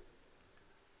 Yes.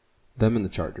 Them and the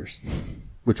Chargers,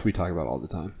 which we talk about all the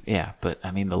time. Yeah, but, I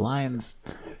mean, the Lions,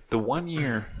 the one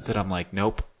year that I'm like,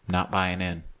 nope, not buying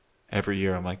in. Every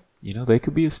year I'm like, they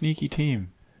could be a sneaky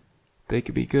team. They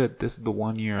could be good. This is the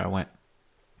one year I went,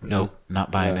 nope,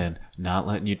 not buying in. Not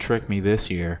letting you trick me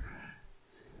this year.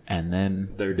 And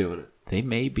then They're doing it. They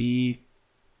may be.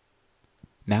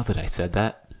 Now that I said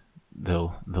that,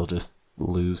 they'll just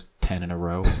lose 10 in a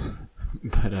row.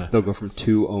 But they'll go from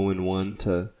 2-0-1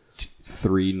 to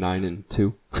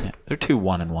 3-9-2. Yeah, they're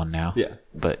 2-1-1 now. Yeah,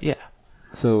 but yeah.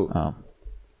 So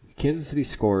Kansas City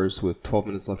scores with 12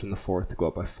 minutes left in the fourth to go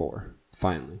up by 4.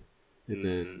 Finally, and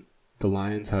then the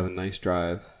Lions have a nice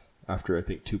drive after I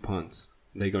think 2 punts.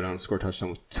 They go down and score a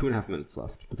touchdown with 2.5 minutes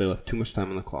left, but they left too much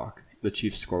time on the clock. The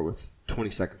Chiefs score with 20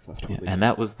 seconds left. Yeah, and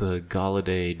that was the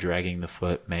Galladay dragging the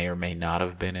foot, may or may not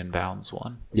have been in bounds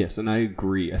one. Yes, and I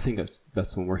agree. I think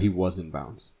that's the one where he was in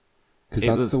bounds. Because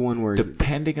that's the one where...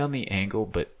 Depending on the angle,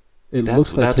 but... It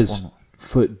looks like his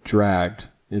foot dragged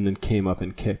and then came up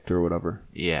and kicked or whatever.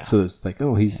 Yeah. So it's like,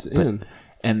 he's in.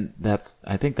 And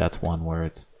I think that's one where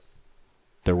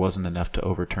there wasn't enough to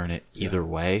overturn it either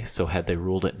way. So had they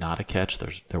ruled it not a catch,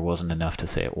 there wasn't enough to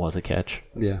say it was a catch.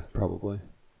 Yeah, probably.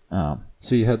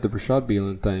 So you had the Rashad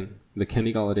Beelan thing, the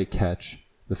Kenny Galladay catch,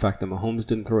 the fact that Mahomes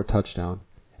didn't throw a touchdown,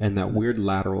 and that weird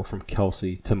lateral from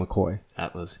Kelsey to McCoy.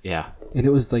 That was, yeah. And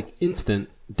it was like instant.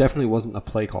 Definitely wasn't a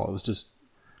play call. It was just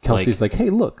Kelsey's like, hey,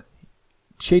 look,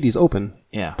 Shady's open.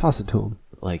 Yeah. Toss it to him.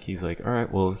 Like, he's like, all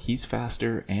right, well, he's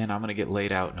faster, and I'm going to get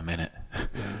laid out in a minute.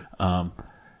 Yeah.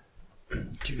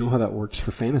 Do you know how that works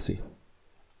for fantasy?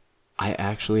 I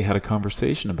actually had a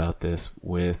conversation about this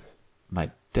with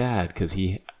my dad because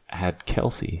he had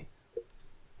Kelsey.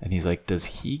 And he's like,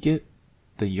 does he get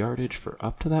the yardage for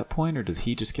up to that point, or does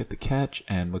he just get the catch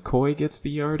and McCoy gets the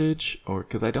yardage? Or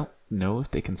because I don't know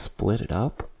if they can split it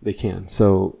up. They can.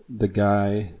 So the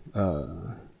guy...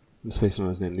 I'm spacing on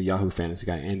his name, the Yahoo fantasy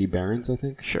guy, Andy Behrens, I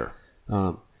think. Sure.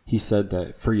 He said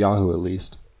that for Yahoo at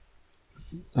least,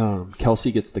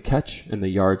 Kelsey gets the catch and the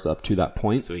yards up to that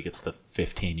point. So he gets the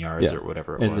 15 yards or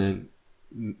whatever it was. And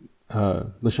then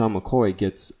LaShawn McCoy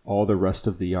gets all the rest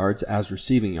of the yards as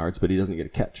receiving yards, but he doesn't get a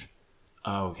catch.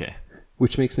 Oh, okay.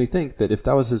 Which makes me think that if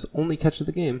that was his only catch of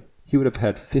the game, he would have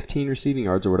had 15 receiving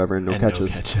yards or whatever and no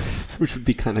catches. Which would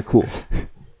be kind of cool.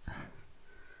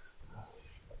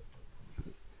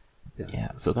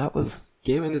 Yeah, so that was... This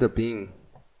game ended up being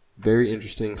very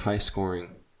interesting, high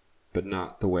scoring, but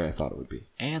not the way I thought it would be.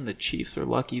 And the Chiefs are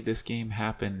lucky this game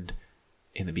happened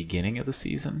in the beginning of the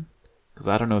season. Because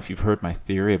I don't know if you've heard my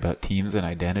theory about teams and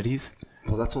identities.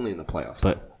 Well, that's only in the playoffs.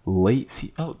 But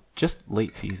just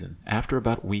late season. After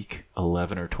about week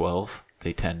 11 or 12,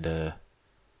 they tend to...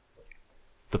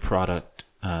 The product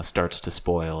starts to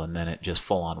spoil, and then it just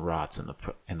full-on rots in the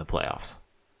playoffs.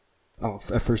 Oh,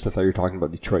 at first I thought you were talking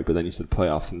about Detroit, but then you said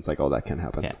playoffs, and it's like, that can't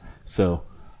happen. Yeah. So,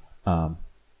 so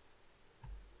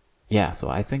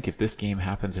I think if this game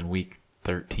happens in week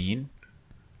 13,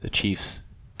 the Chiefs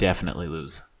definitely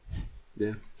lose.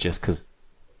 Yeah. Just because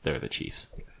they're the Chiefs.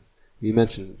 You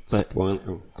mentioned spoiling.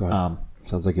 Oh, go ahead.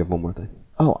 Sounds like you have one more thing.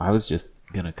 Oh, I was just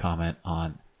going to comment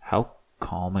on how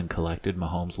calm and collected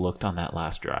Mahomes looked on that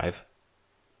last drive.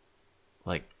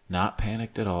 Like, not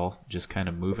panicked at all, just kind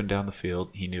of moving down the field.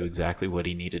 He knew exactly what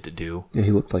he needed to do. Yeah,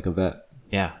 he looked like a vet.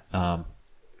 Yeah. I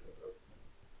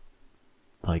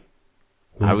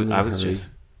was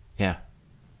just, yeah.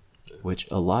 Which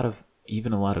a lot of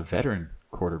veteran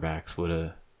quarterbacks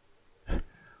would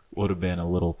have been a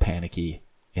little panicky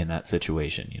in that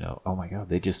situation. You know, oh my God,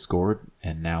 they just scored,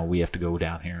 and now we have to go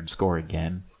down here and score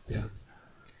again. Yeah.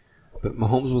 But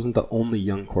Mahomes wasn't the only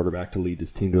young quarterback to lead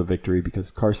his team to a victory because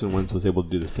Carson Wentz was able to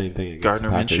do the same thing against Gardner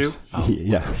the Packers. Minshew? Oh.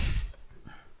 Yeah.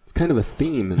 It's kind of a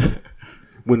theme.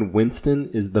 When Winston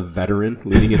is the veteran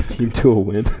leading his team to a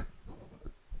win.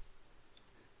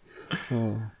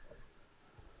 Oh.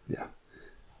 Yeah.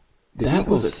 That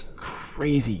was a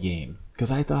crazy game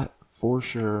because I thought for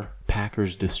sure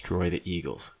Packers destroy the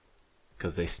Eagles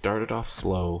because they started off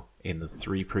slow in the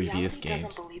 3 previous games.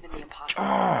 Doesn't believe in the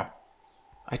impossible.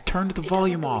 I turned the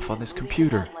volume off on this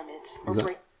computer.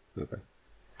 Okay.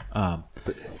 But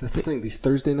that's the thing, these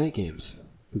Thursday night games,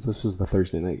 because this was the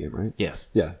Thursday night game, right? Yes.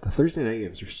 Yeah, the Thursday night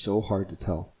games are so hard to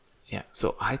tell. Yeah.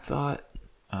 So I thought,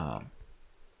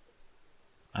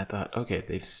 okay,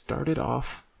 they've started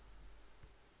off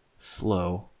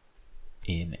slow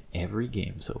in every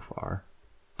game so far.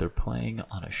 They're playing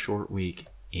on a short week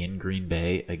in Green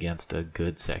Bay against a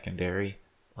good secondary.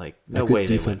 Like, no way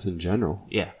they win. Defense in general.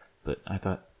 Yeah, but I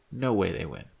thought, no way they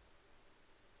win.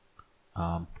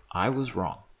 I was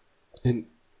wrong. And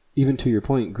even to your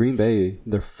point, Green Bay,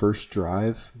 their first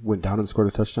drive, went down and scored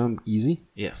a touchdown easy.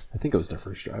 Yes. I think it was their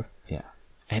first drive. Yeah.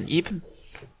 And even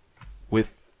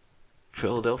with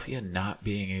Philadelphia not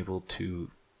being able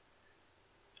to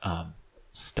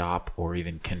stop or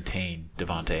even contain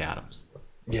Devontae Adams.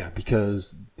 Yeah,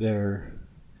 because they're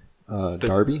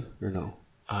Darby, or no?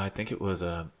 I think it was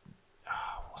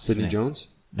Sidney Jones?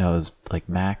 No, it was like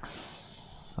Max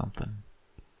something.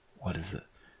 What is it?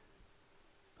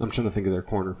 I'm trying to think of their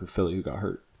corner for Philly who got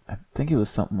hurt. I think it was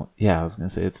something. Yeah, I was going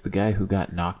to say it's the guy who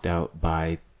got knocked out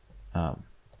by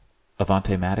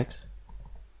Avonte Maddox.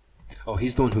 Oh,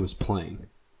 he's the one who was playing.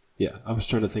 Yeah, I was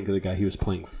trying to think of the guy he was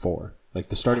playing for. Like,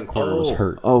 the starting corner was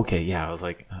hurt. Okay, yeah, I was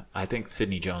like, I think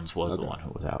Sidney Jones was the one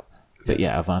who was out. But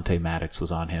yeah, Avonte Maddox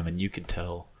was on him, and you could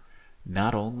tell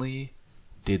not only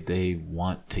did they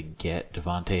want to get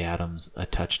Devontae Adams a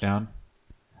touchdown,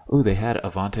 they had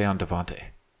Avonte on Devontae.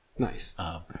 Nice.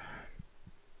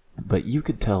 But you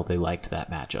could tell they liked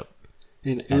that matchup.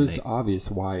 And it was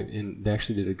obvious why, and they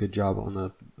actually did a good job on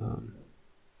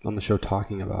the show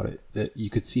talking about it, that you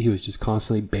could see he was just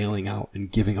constantly bailing out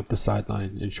and giving up the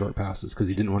sideline in short passes because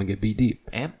he didn't want to get beat deep.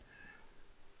 And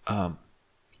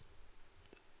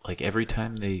like every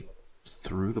time they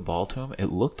threw the ball to him,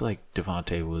 it looked like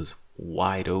Devontae was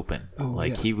wide open.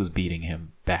 He was beating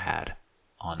him bad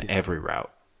on every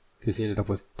route. Because he ended up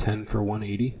with 10 for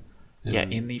 180. Yeah,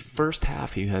 in the first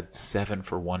half, he had 7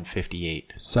 for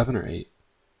 158. 7 or 8?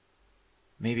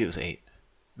 Maybe it was 8.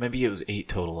 Maybe it was 8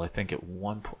 total. I think at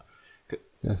one point.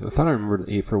 Yeah, I thought I remembered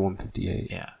 8 for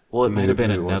 158. Yeah. Well, it might have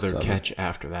been another catch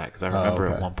after that because I remember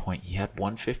at one point he had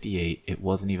 158. It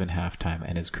wasn't even halftime,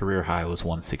 and his career high was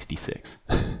 166.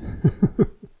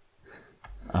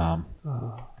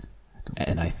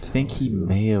 And I think he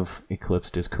may have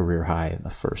eclipsed his career high in the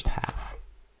first half.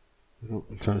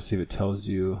 I'm trying to see if it tells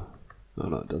you.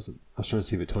 No, it doesn't. I was trying to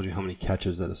see if it told you how many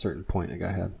catches at a certain point a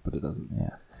guy had, but it doesn't.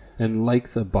 Yeah. And like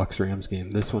the Bucs-Rams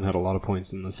game, this one had a lot of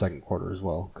points in the second quarter as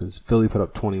well, because Philly put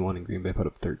up 21 and Green Bay put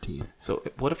up 13. So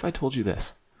what if I told you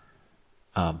this?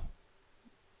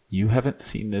 You haven't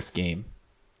seen this game,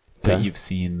 but you've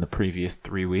seen the previous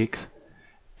 3 weeks.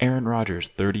 Aaron Rodgers,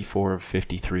 34 of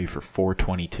 53 for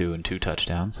 422 and 2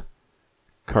 touchdowns.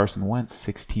 Carson Wentz,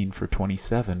 16 for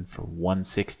 27 for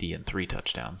 160 and 3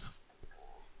 touchdowns.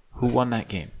 Who won that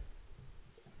game?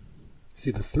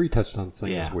 See, the 3 touchdowns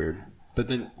thing is weird. But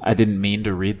then I didn't mean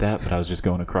to read that, but I was just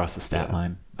going across the stat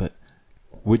line. But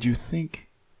would you think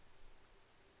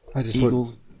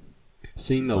Eagles...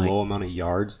 Seeing the low amount of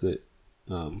yards that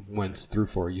Wentz threw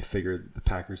for, you figured the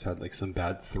Packers had like some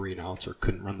bad 3-and-outs or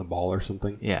couldn't run the ball or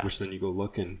something. Yeah. Which then you go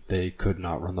look and they could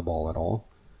not run the ball at all.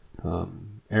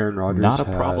 Aaron Rodgers not a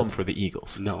problem for the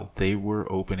Eagles. No. They were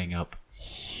opening up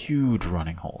huge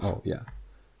running holes. Oh, yeah.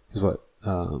 Because what?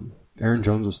 Aaron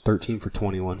Jones was 13 for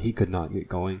 21. He could not get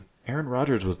going. Aaron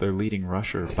Rodgers was their leading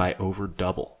rusher by over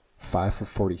double. 5 for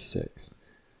 46.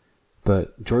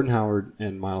 But Jordan Howard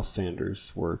and Miles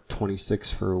Sanders were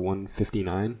 26 for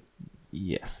 159.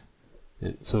 Yes.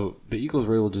 And so the Eagles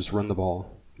were able to just run the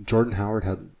ball. Jordan Howard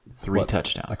had 3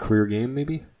 touchdowns. A career game,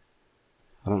 maybe?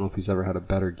 I don't know if he's ever had a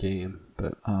better game,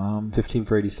 but 15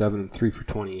 for 87 and 3 for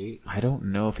 28. I don't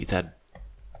know if he's had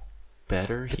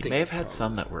better. He may have had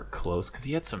some that were close because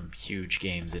he had some huge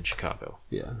games in Chicago.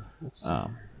 Yeah.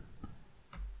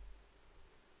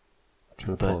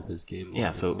 Trying to pull up his game.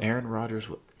 Yeah, so Aaron Rodgers...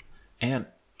 And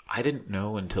I didn't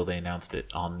know until they announced it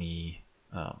on the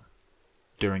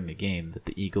during the game that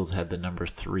the Eagles had the number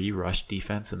 3 rush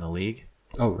defense in the league.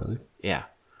 Oh, really? Yeah.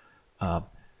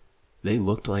 they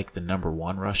looked like the number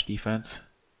one rush defense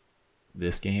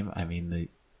this game. I mean,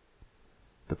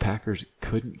 the Packers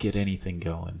couldn't get anything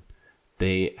going.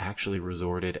 They actually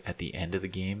resorted at the end of the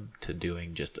game to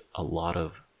doing just a lot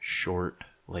of short,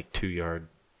 like 2-yard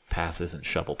passes and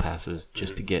shovel passes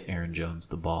just to get Aaron Jones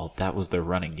the ball. That was their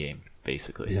running game,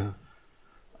 basically. Yeah.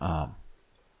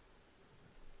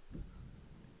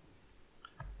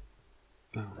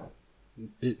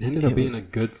 It ended up being a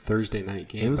good Thursday night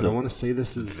game. I want to say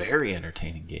this is very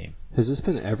entertaining game. Has this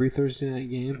been every Thursday night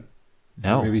game?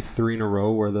 No. Or maybe 3 in a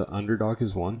row where the underdog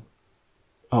has won?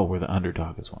 Oh, where the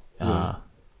underdog is one.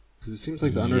 Because it seems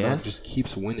like the underdog just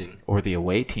keeps winning. Or the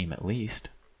away team, at least.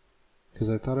 Because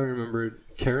I thought I remembered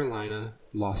Carolina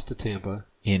lost to Tampa.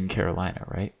 In Carolina,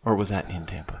 right? Or was that in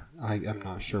Tampa? I'm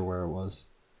not sure where it was.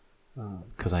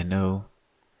 Because I know...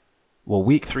 Well,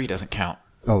 week 3 doesn't count.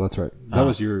 Oh, that's right. That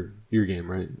was your game,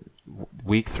 right?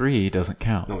 Week 3 doesn't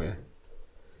count. Oh, yeah.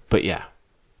 But yeah.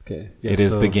 Okay. Yeah, it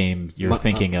is the game you're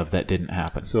thinking of that didn't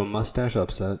happen. So a mustache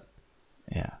upset.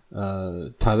 Yeah.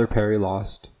 Tyler Perry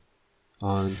lost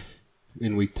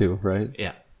in week 2, right?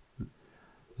 Yeah.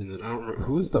 And then I don't remember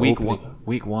who was the week opening? one.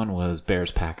 Week 1 was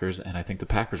Bears Packers, and I think the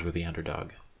Packers were the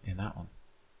underdog in that one.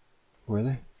 Were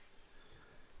they?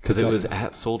 Because it was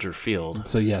at Soldier Field.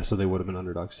 So yeah, so they would have been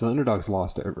underdogs. So the underdogs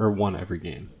lost or won every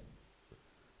game,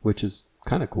 which is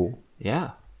kind of cool.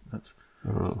 Yeah, that's.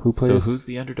 I don't know who plays. So who's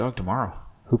the underdog tomorrow?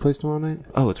 Who plays tomorrow night?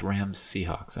 Oh, it's Rams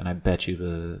Seahawks, and I bet you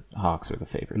the Hawks are the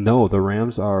favorite. No, the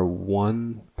Rams are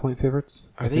 1-point favorites.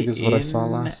 Are they in what I saw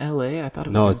last. LA? I thought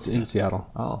it was. No, it's in Seattle.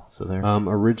 Oh, so they're.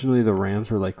 Originally the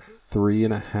Rams were like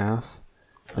 3.5,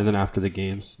 and then after the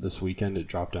games this weekend, it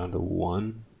dropped down to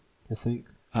 1, I think.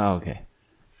 Oh, okay.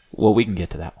 Well, we can get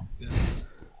to that one.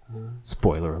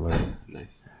 Spoiler alert.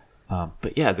 Nice.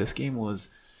 But yeah, this game was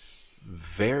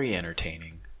very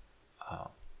entertaining.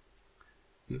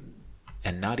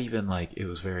 And not even like it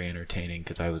was very entertaining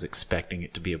because I was expecting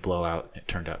it to be a blowout. It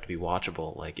turned out to be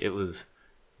watchable. Like it was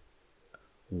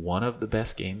one of the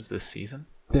best games this season.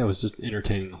 Yeah, it was just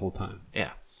entertaining the whole time.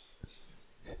 Yeah.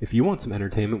 If you want some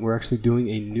entertainment, we're actually doing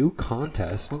a new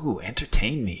contest. Ooh,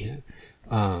 entertain me.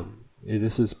 Yeah.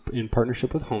 This is in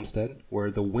partnership with Homestead, where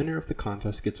the winner of the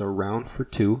contest gets a round for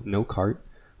 2, no cart,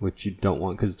 which you don't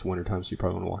want because it's wintertime, so you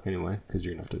probably want to walk anyway because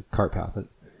you're going to have to cart path it.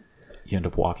 You end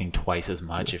up walking twice as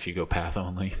much if you go path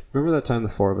only. Remember that time the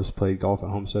 4 of us played golf at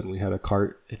Homestead and we had a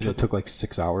cart? It took like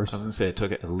 6 hours. I was going to say it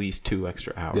took at least 2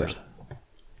 extra hours.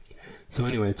 Yeah. So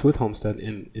anyway, it's with Homestead,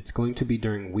 and it's going to be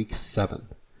during week 7.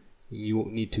 You will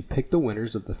need to pick the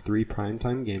winners of the 3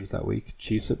 primetime games that week: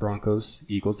 Chiefs at Broncos,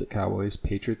 Eagles at Cowboys,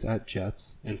 Patriots at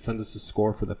Jets, and send us a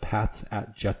score for the Pats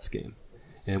at Jets game.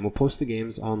 And we'll post the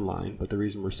games online, but the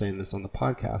reason we're saying this on the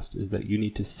podcast is that you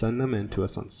need to send them in to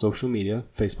us on social media,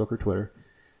 Facebook or Twitter,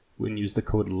 and use the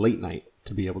code LATENIGHT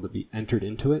to be able to be entered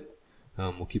into it.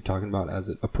 We'll keep talking about it as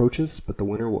it approaches, but the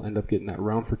winner will end up getting that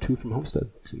round for 2 from Homestead.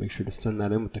 So make sure to send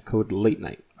that in with the code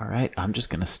LATENIGHT. All right, I'm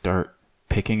just going to start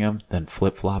picking them, then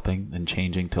flip-flopping, then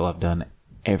changing till I've done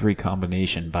every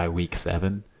combination by week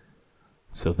 7.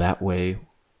 So that way,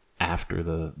 after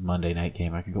the Monday night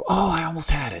game, I can go, oh, I almost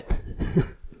had it.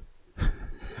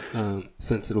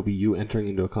 Since it'll be you entering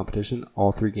into a competition,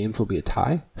 all 3 games will be a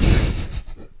tie.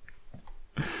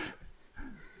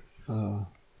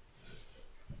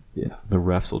 Yeah. The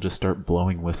refs will just start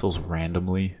blowing whistles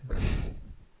randomly.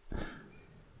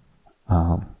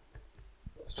 I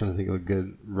was trying to think of a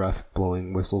good ref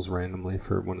blowing whistles randomly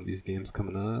for one of these games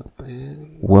coming up.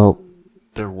 And well,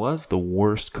 there was the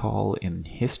worst call in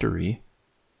history.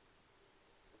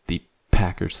 The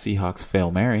Packers-Seahawks Fail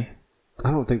Mary.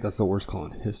 I don't think that's the worst call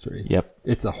in history. Yep.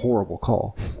 It's a horrible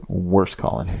call. Worst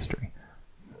call in history.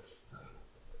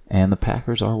 And the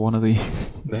Packers are one of the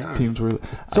teams where...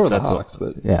 So are the Hawks,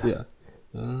 but yeah.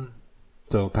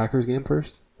 So Packers game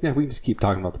first? Yeah, we can just keep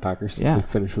talking about the Packers since we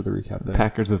finished with the recap there.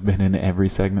 Packers have been in every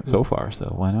segment so far, so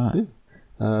why not?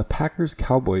 Yeah.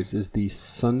 Packers-Cowboys is the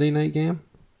Sunday night game?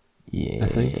 Yeah. I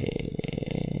think.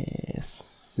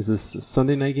 Is this a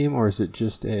Sunday night game or is it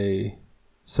just a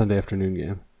Sunday afternoon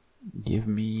game? Give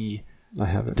me... I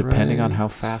have it depending right. on how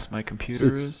fast my computer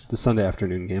is. The Sunday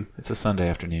afternoon game. It's a Sunday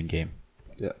afternoon game.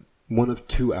 Yeah. One of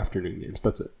 2 afternoon games.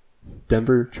 That's it.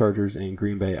 Denver Chargers and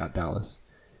Green Bay at Dallas.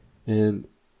 And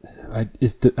I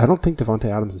don't think Devontae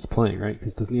Adams is playing, right?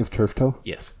 Because doesn't he have turf toe?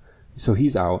 Yes. So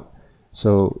he's out.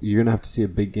 So you're going to have to see a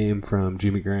big game from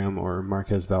Jimmy Graham or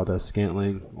Marquez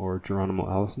Valdez-Scantling or Geronimo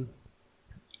Allison.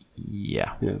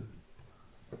 Yeah. Yeah.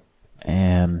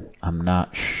 And I'm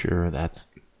not sure that's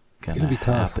going to be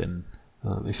happen.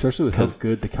 Tough. Especially with how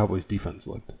good the Cowboys defense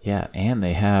looked. Yeah, and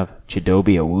they have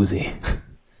Chidobe Awuzie.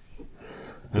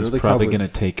 It's the probably Cowboys- going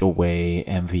to take away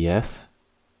MVS,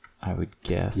 I would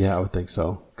guess. Yeah, I would think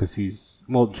so. Because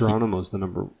Geronimo's the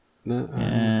number.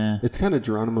 Eh. It's kind of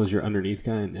Geronimo's your underneath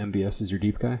guy, and MVS is your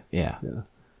deep guy. Yeah. Yeah.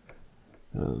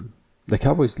 The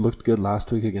Cowboys looked good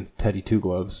last week against Teddy Two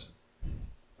Gloves,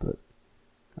 but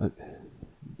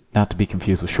Not to be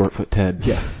confused with Shortfoot Ted.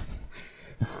 yeah.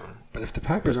 But if the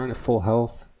Packers aren't at full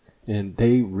health, and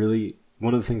they really,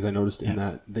 one of the things I noticed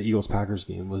in the Eagles Packers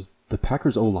game was the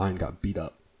Packers O-line got beat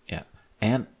up. Yeah.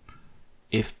 And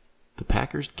if the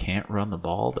Packers can't run the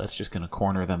ball, that's just going to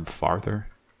corner them farther.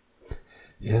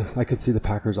 Yeah, I could see the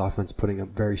Packers offense putting up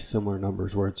very similar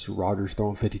numbers where it's Rodgers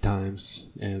throwing 50 times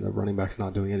and the running back's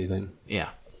not doing anything. Yeah.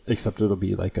 Except it'll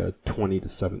be like a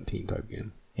 20-17 type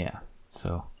game. Yeah.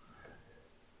 So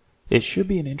it should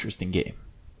be an interesting game.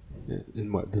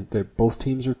 And what? They're both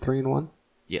teams are 3-1.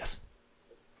 Yes.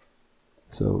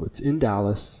 So it's in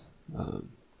Dallas.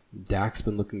 Dak's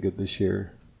been looking good this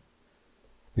year.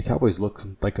 The Cowboys look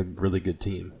like a really good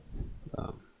team.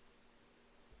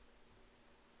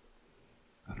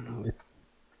 I don't know.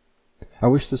 I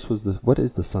wish this was what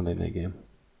is the Sunday night game?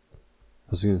 I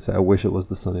was going to say I wish it was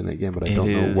the Sunday night game, but I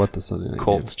don't know what the Sunday night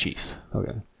Colts game. Chiefs.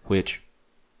 Okay. Which,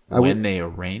 when they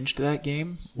arranged that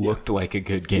game, looked like a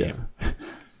good game. Yeah.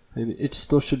 I mean, it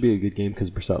still should be a good game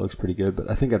because Brissett looks pretty good, but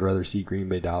I think I'd rather see Green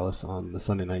Bay Dallas on the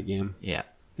Sunday night game. Yeah.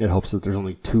 It helps that there's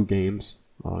only 2 games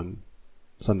on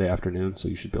Sunday afternoon, so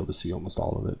you should be able to see almost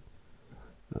all of it.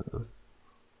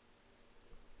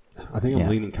 I think I'm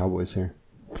leaning Cowboys here.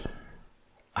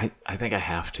 I think I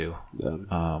have to.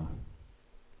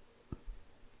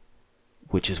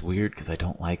 Which is weird because I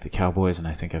don't like the Cowboys, and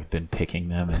I think I've been picking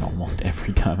them in almost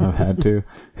every time I've had to.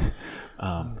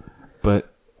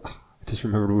 But I just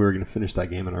remembered we were going to finish that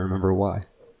game, and I remember why.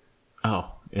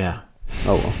 Oh, yeah.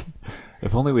 Oh, well.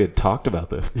 If only we had talked about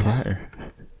this prior.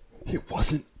 It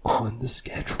wasn't on the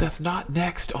schedule. That's not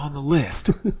next on the list.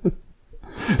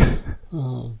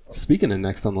 Speaking of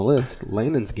next on the list,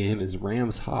 Landon's game is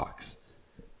Rams-Hawks.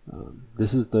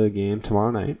 This is the game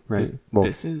tomorrow night, right? Well,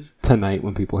 this is tonight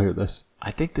when people hear this. I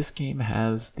think this game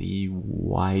has the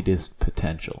widest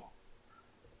potential.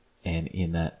 And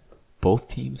in that both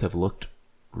teams have looked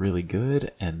really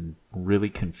good and really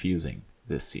confusing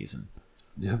this season.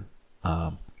 Yeah.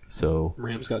 So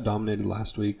Rams got dominated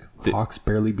last week. Hawks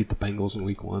barely beat the Bengals in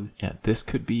week 1. Yeah, this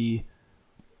could be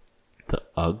the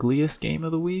ugliest game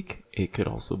of the week. It could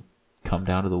also come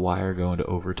down to the wire, go into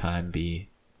overtime, be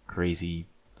crazy,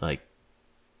 like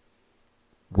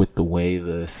with the way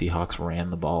the Seahawks ran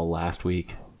the ball last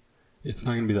week. It's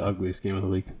not going to be the ugliest game of the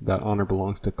week. That honor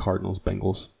belongs to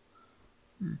Cardinals-Bengals.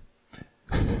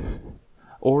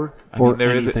 Or there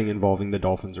anything involving the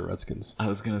Dolphins or Redskins. I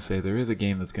was going to say, there is a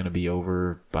game that's going to be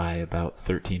over by about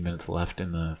 13 minutes left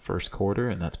in the first quarter,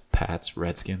 and that's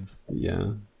Pats-Redskins. Yeah.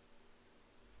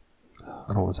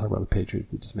 I don't want to talk about the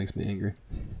Patriots. It just makes me angry.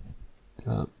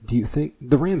 Do you think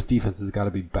the Rams' defense has got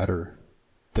to be better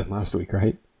than last week,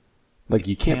 right? Like,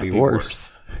 you can't be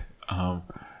worse.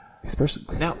 Especially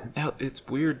now it's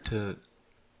weird to.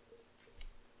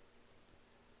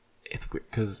 It's weird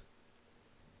because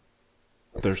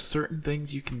there's certain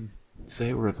things you can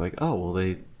say where it's like, oh well,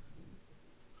 they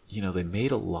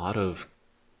made a lot of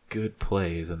good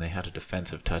plays and they had a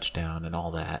defensive touchdown and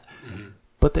all that,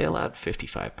 but they allowed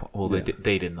 55 points. Well, they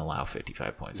didn't allow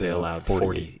 55 points. They allowed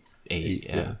 48.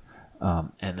 Yeah.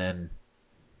 And then,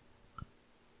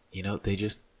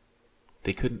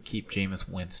 they couldn't keep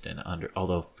Jameis Winston under.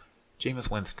 Although Jameis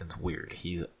Winston's weird.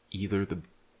 He's either the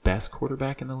best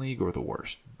quarterback in the league or the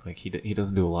worst. Like he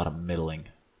doesn't do a lot of middling.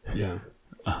 Yeah.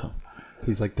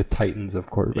 He's like the Titans of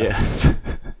quarterbacks. Yes.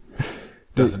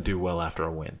 Doesn't do well after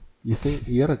a win. You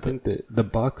got to think that the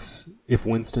Bucks, if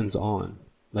Winston's on,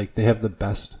 like they have the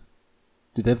best.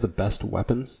 Do they have the best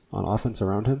weapons on offense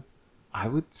around him? I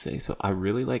would say so. I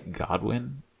really like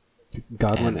Godwin.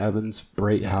 Evans,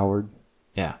 Bray Howard.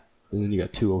 Yeah. And then you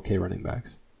got 2 okay running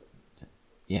backs.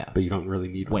 Yeah. But you don't really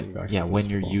need running backs. Yeah, when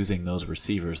you're using those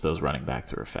receivers, those running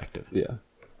backs are effective. Yeah.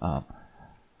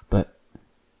 But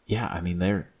yeah, I mean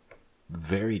they're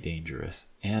very dangerous,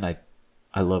 and I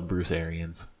love Bruce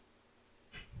Arians.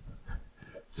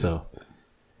 So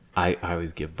I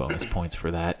always give bonus points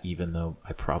for that, even though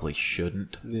I probably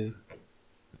shouldn't. Yeah.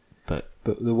 But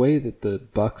the way that the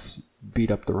Bucks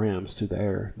beat up the Rams through the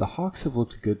air, the Hawks have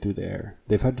looked good through the air.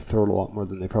 They've had to throw it a lot more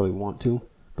than they probably want to,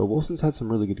 but Wilson's had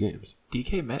some really good games.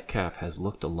 DK Metcalf has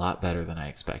looked a lot better than I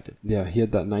expected. Yeah, he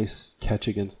had that nice catch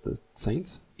against the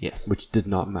Saints. Yes. Which did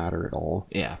not matter at all.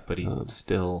 Yeah, but he's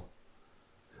still...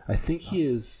 I think he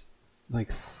is like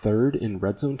 3rd in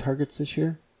red zone targets this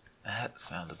year. That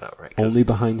sounds about right. Only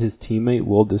behind his teammate,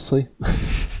 Will Dissly.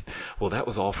 Well, that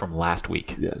was all from last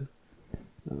week. Yeah.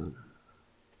 I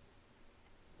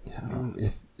don't know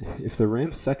if the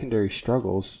Rams secondary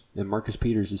struggles and Marcus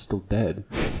Peters is still dead.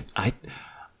 I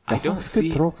the don't Hawks could see.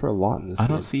 throw for a lot in this I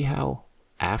game. don't see how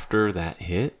after that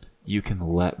hit you can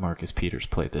let Marcus Peters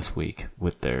play this week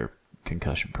with their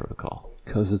concussion protocol.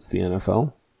 Because it's the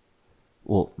NFL.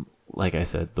 Well, like I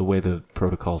said, the way the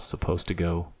protocol's supposed to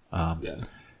go, and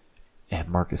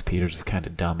Marcus Peters is kind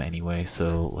of dumb anyway.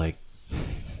 So, like,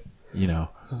 you know.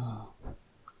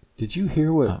 Did you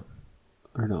hear what?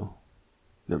 Or no?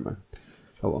 Never mind.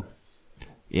 Oh well.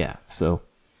 Yeah. So,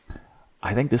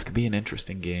 I think this could be an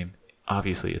interesting game.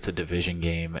 Obviously, it's a division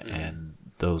game, and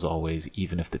those always,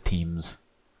 even if the teams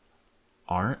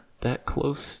aren't that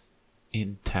close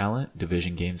in talent,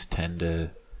 division games tend to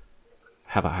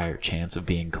have a higher chance of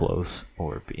being close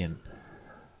or being.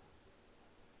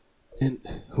 And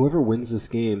whoever wins this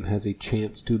game has a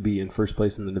chance to be in first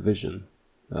place in the division.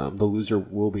 The loser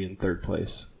will be in third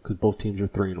place because both teams are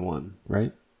 3-1,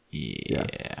 right?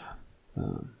 Yeah.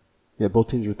 Yeah, both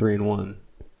teams are 3-1.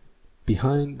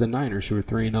 Behind the Niners, who are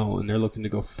 3-0, and they're looking to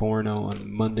go 4-0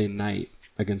 on Monday night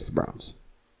against the Browns.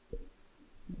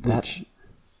 That's.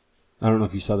 I don't know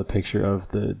if you saw the picture of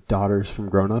the daughters from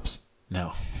Grown Ups.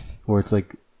 No. Where it's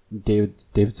like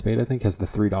David Spade, I think, has the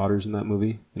 3 daughters in that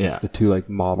movie. And Yeah. It's the 2 like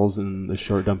models and the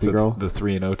short dumpy So it's girl. the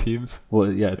 3-0 teams.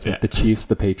 Well, yeah, it's like the Chiefs,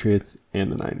 the Patriots,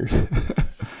 and the Niners.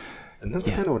 And that's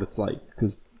kind of what it's like.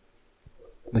 Because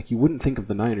like, you wouldn't think of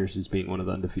the Niners as being one of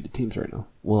the undefeated teams right now.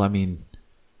 Well, I mean,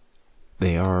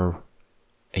 they are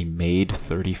a made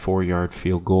 34-yard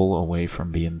field goal away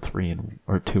from being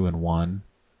 2-1,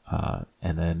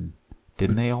 and then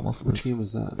didn't they almost lose? Which game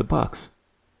was that? The Bucks.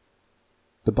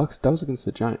 The Bucks. That was against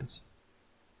the Giants.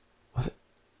 Was it?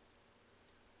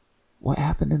 What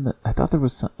happened in the? I thought there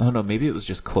was some. Oh no, maybe it was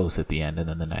just close at the end, and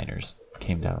then the Niners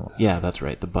came down. Yeah, that's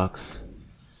right. The Bucks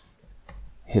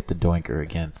hit the doinker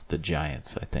against the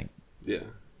Giants, I think. Yeah.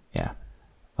 Yeah.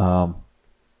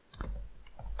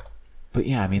 But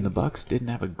yeah, I mean, the Bucks didn't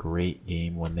have a great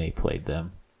game when they played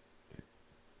them.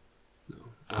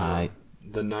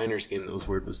 The Niners game that was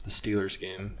weird was the Steelers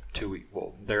game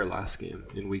their last game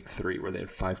in week 3 where they had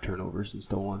 5 turnovers and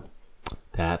still won.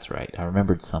 That's right. I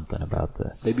remembered something about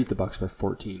They beat the Bucks by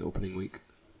 14 opening week.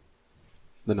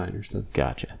 The Niners did.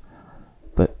 Gotcha.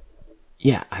 But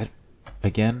yeah,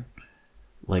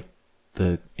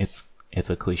 it's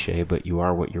a cliche, but you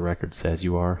are what your record says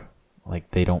you are.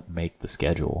 Like, they don't make the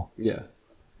schedule. Yeah.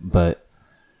 But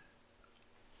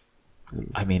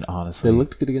I mean, honestly, they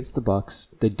looked good against the Bucks.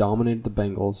 They dominated the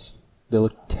Bengals. They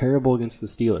looked terrible against the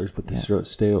Steelers, but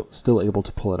they're still able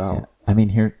to pull it out. Yeah. I mean,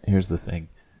 here's the thing.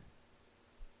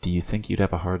 Do you think you'd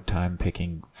have a hard time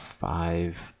picking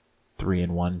 5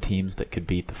 3-1 teams that could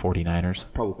beat the 49ers?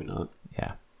 Probably not.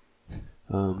 Yeah.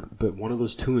 But one of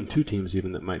those 2-2 teams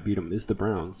even that might beat them is the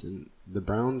Browns. And the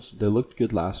Browns, they looked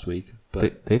good last week,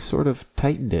 but They've sort of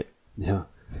tightened it. yeah.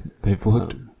 They've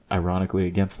looked, ironically,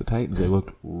 against the Titans, they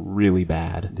looked really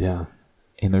bad. Yeah.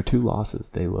 In their 2 losses,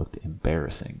 they looked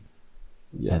embarrassing.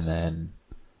 Yes. And then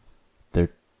their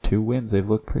 2 wins, they've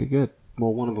looked pretty good.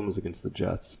 Well, one of them was against the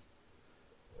Jets.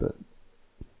 But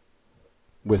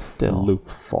with Still. Luke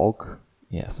Falk,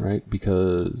 Yes. right?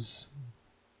 Because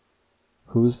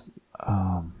who's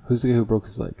the guy who broke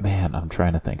his leg? Man, I'm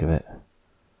trying to think of it.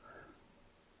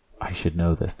 I should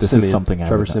know this. This Simeon. is something I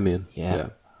Trevor would know. Simeon. Yeah.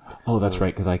 Oh, that's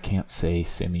right, because I can't say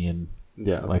Simeon.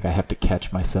 Yeah. Okay. Like, I have to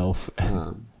catch myself.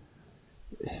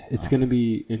 It's going to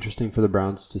be interesting for the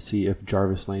Browns to see if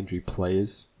Jarvis Landry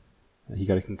plays. He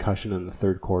got a concussion in the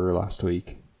 3rd quarter last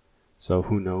week. So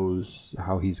who knows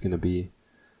how he's going to be.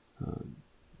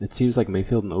 It seems like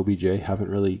Mayfield and OBJ haven't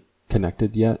really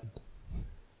connected yet.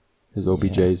 His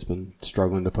OBJ's been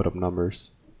struggling to put up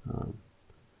numbers.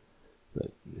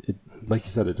 But like you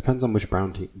said, it depends on which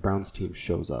Browns team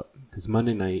shows up. Because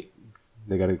Monday night,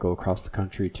 they got to go across the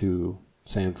country to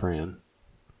San Fran,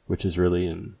 which is really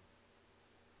in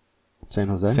San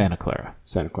Jose? Santa Clara.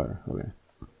 Santa Clara, okay.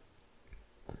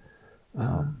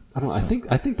 I don't know. I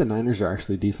think the Niners are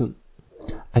actually decent.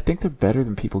 I think they're better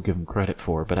than people give them credit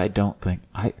for, but I don't think...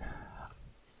 I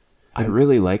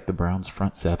really like the Browns'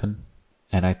 front 7,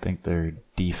 and I think their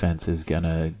defense is going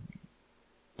to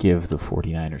give the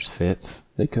 49ers fits.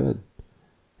 They could.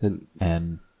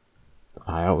 And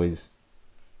I always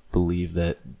believe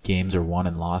that games are won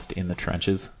and lost in the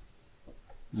trenches.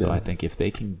 So Yeah. I think if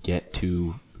they can get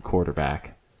to the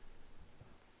quarterback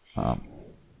and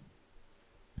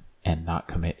not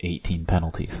commit 18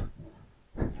 penalties,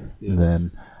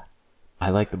 then I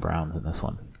like the Browns in this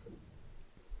one.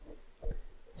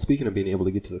 Speaking of being able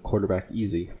to get to the quarterback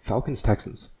easy,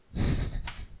 Falcons-Texans.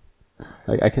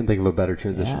 I can't think of a better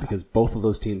transition Yeah. because both of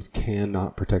those teams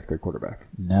cannot protect their quarterback.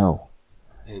 No.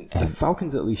 And the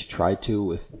Falcons at least tried to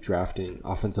with drafting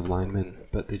offensive linemen,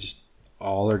 but they just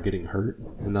all are getting hurt.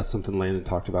 And that's something Landon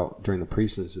talked about during the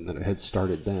preseason, that it had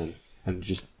started then and it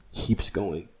just keeps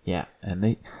going. Yeah, and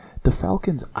the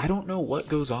Falcons, I don't know what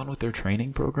goes on with their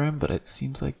training program, but it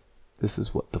seems like this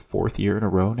is the 4th year in a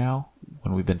row now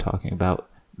when we've been talking about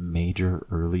major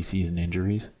early season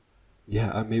injuries.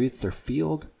 Yeah, maybe it's their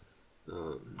field.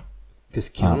 Because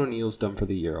Keanu Neal's done for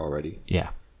the year already. Yeah.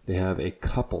 They have a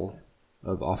couple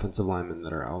of offensive linemen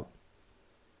that are out.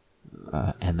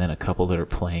 And then a couple that are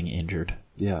playing injured.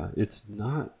 Yeah, it's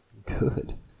not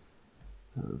good.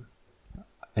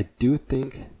 I do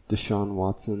think Deshaun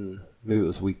Watson, maybe it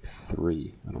was week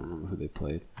 3. I don't remember who they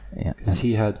played. Yeah. Because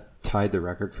he had tied the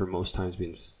record for most times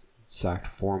being sacked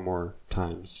 4 more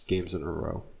times, games in a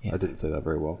row. Yeah. I didn't say that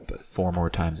very well, but 4 more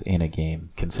times in a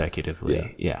game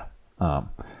consecutively. Yeah.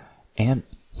 And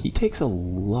he takes a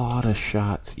lot of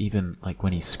shots, even like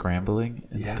when he's scrambling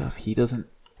and stuff. He doesn't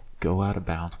go out of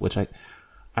bounds, which I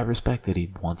respect that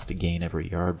he wants to gain every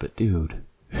yard, but dude,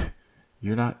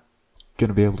 you're not going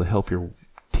to be able to help your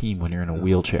team when you're in a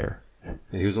wheelchair.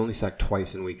 Yeah, he was only sacked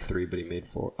twice in week 3, but he made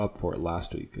up for it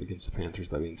last week against the Panthers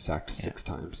by being sacked 6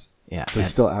 times. Yeah. So he's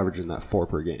still averaging that 4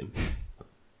 per game.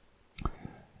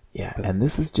 Yeah, and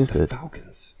this is just the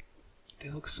Falcons. They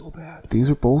look so bad. These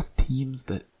are both teams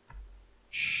that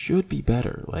should be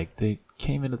better. Like, they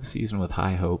came into the season with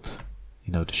high hopes.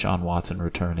 You know, Deshaun Watson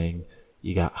returning.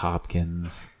 You got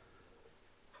Hopkins.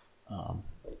 And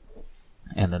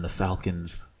then the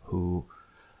Falcons, who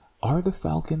are the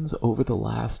Falcons over the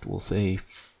last, we'll say,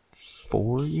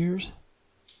 4 years?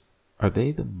 Are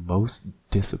they the most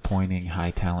disappointing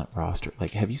high talent roster?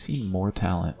 Like, have you seen more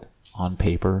talent on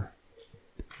paper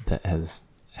that has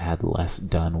had less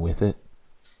done with it?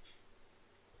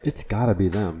 It's got to be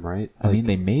them, right? I mean,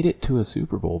 they made it to a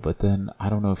Super Bowl, but then I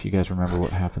don't know if you guys remember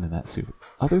what happened in that Super Bowl.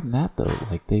 Other than that, though,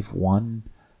 like, they've won.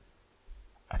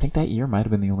 I think that year might have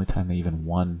been the only time they even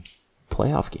won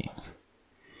playoff games.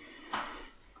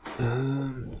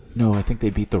 No, I think they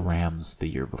beat the Rams the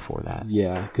year before that.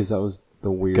 Yeah, because that was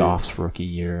the weird Goff's rookie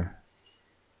year.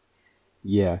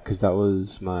 Yeah, because that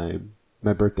was my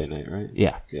birthday night, right?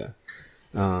 Yeah. Yeah.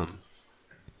 I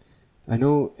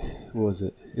know. What was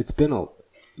it? It's been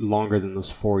longer than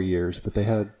those 4 years, but they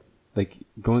had, like,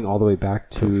 going all the way back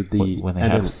to the when they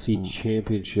NFC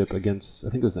Championship against. I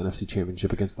think it was the NFC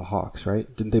Championship against the Hawks,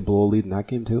 right? Didn't they blow a lead in that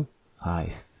game too? I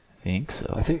think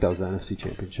so. I think that was the NFC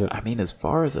Championship. I mean, as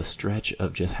far as a stretch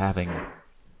of just having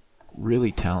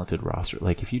really talented roster,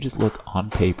 like, if you just look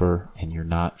on paper and you're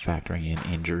not factoring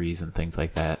in injuries and things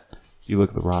like that, you look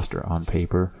at the roster on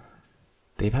paper,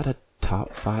 they've had a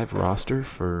top 5 roster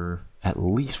for at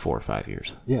least 4 or 5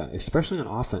 years. Yeah, especially on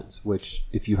offense, which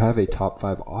if you have a top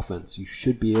 5 offense, you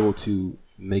should be able to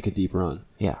make a deep run.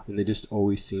 Yeah. And they just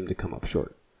always seem to come up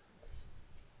short.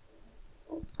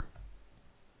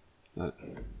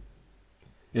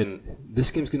 And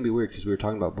this game's going to be weird because we were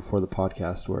talking about before the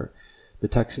podcast where the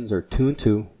Texans are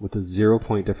 2-2 with a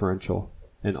 0-point differential,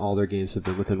 and all their games have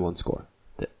been within 1 score.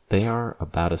 They are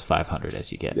about as 500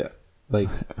 as you get. Yeah. Like,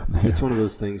 it's one of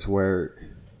those things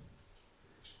where,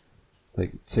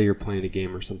 like, say you're playing a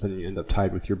game or something and you end up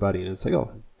tied with your buddy, and it's like,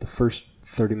 oh, the first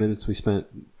 30 minutes we spent,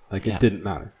 like, it didn't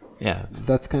matter. Yeah.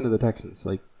 That's kind of the Texans.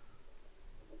 Like,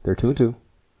 they're 2-2.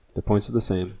 Their points are the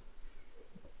same.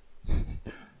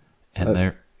 And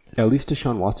they're... At least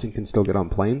Deshaun Watson can still get on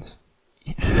planes.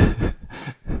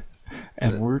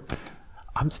 And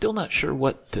I'm still not sure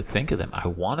what to think of them. I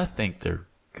want to think they're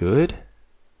good,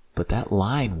 but that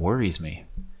line worries me.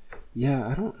 Yeah,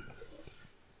 I don't...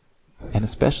 And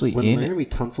especially when Laramie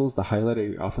Tunsil's the highlight of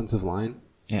your offensive line,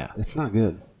 it's not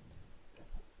good.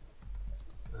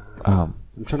 I'm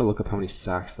trying to look up how many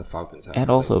sacks the Falcons have. And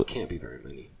also... It can't be very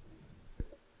many.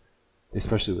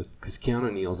 Especially because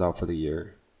Keanu Neal's out for the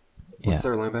year. What's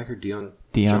their linebacker?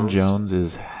 Deion Jones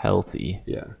is healthy.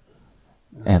 Yeah.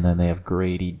 And then they have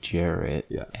Grady Jarrett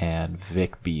Yeah. and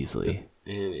Vic Beasley.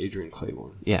 And Adrian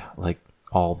Claiborne. Yeah, like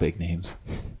all big names.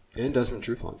 And Desmond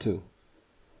Trufant, too.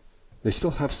 They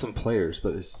still have some players,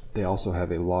 but they also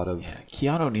have a lot of... Yeah,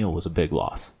 Keanu Neal was a big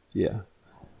loss. Yeah.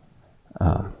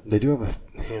 They do have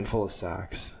a handful of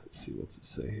sacks. Let's see, what's it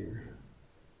say here?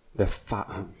 They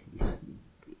have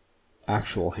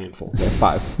actual handful. They have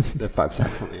 5. They have 5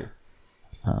 sacks on the year.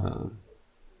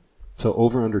 So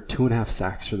over under 2.5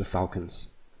 sacks for the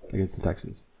Falcons against the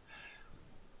Texans.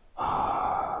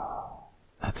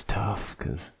 That's tough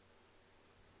because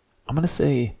I'm going to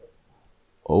say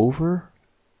over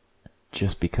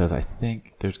just because I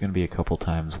think there's going to be a couple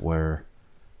times where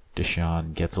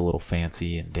Deshaun gets a little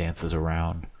fancy and dances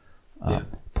around. Yeah.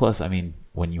 Plus, I mean,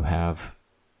 when you have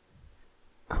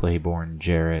Claiborne,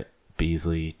 Jarrett,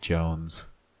 Beasley, Jones,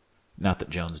 not that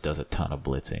Jones does a ton of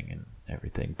blitzing and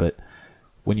everything, but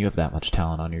when you have that much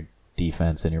talent on your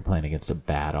defense and you're playing against a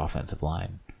bad offensive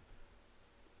line,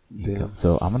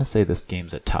 so I'm gonna say this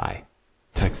game's a tie.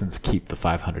 Texans keep the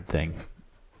 500 thing.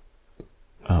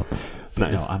 But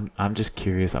nice. no, I'm just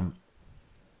curious. I'm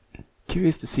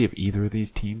curious to see if either of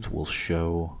these teams will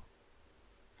show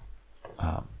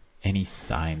any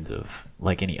signs of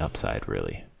like any upside,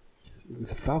 really.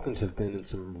 The Falcons have been in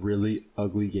some really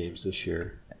ugly games this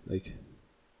year. Like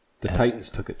the Titans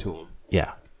took it to them.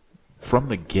 Yeah, from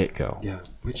the get-go. Yeah,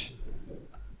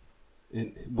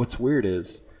 and what's weird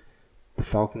is the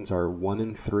Falcons are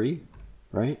 1-3,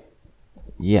 right?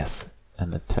 Yes,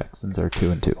 and the Texans are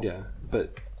 2-2. Yeah,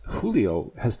 but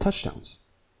Julio has touchdowns,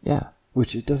 Yeah,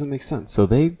 which it doesn't make sense. so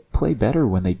they play better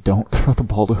when they don't throw the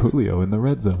ball to Julio in the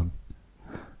red zone.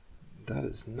 That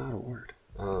is not a word.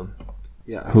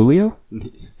 Yeah, Julio?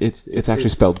 It's actually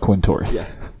spelled Quintorris.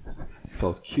 Yeah, it's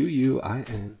spelled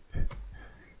Quin.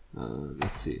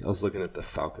 Let's see. I was looking at the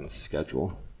Falcons'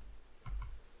 schedule.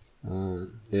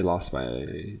 They lost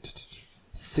by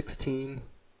 16,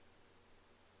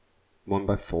 won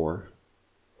by 4,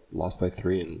 lost by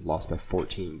 3, and lost by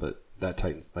 14. But that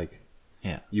Titans, like,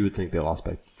 Yeah. you would think they lost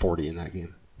by 40 in that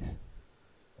game.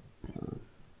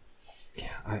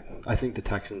 I think the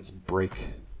Texans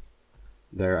break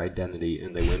their identity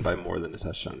and they win by more than a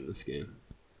touchdown in this game.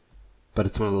 But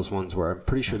it's one of those ones where I'm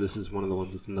pretty sure this is one of the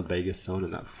ones that's in the Vegas zone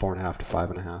in that 4.5 to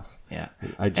 5.5. Yeah.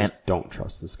 I just don't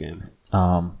trust this game.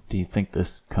 Do you think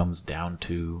this comes down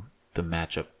to the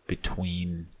matchup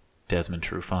between Desmond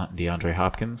Trufant and DeAndre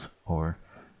Hopkins, or?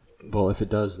 Well, if it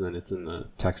does, then it's in the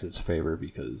Texans' favor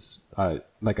because I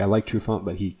like Trufant,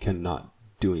 but he cannot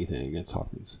do anything against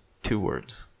Hopkins. 2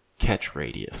 words: catch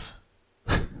radius.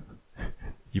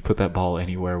 You put that ball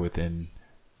anywhere within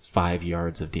 5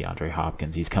 yards of DeAndre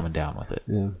Hopkins, he's coming down with it.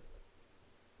 Yeah.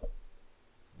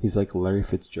 He's like Larry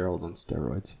Fitzgerald on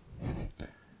steroids.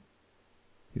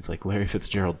 He's like Larry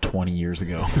Fitzgerald 20 years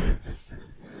ago.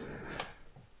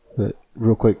 But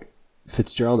real quick,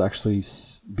 Fitzgerald actually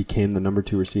became the number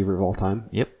 2 receiver of all time.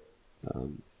 Yep.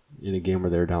 In a game where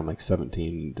they were down like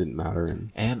 17, it didn't matter.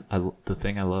 And the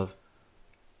thing I love,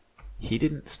 he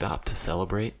didn't stop to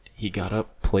celebrate. He got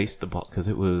up, placed the ball, because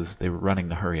they were running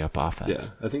the hurry-up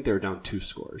offense. Yeah, I think they were down 2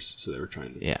 scores, so they were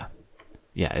trying to...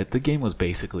 Yeah, the game was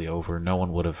basically over. No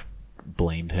one would have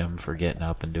blamed him for getting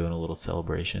up and doing a little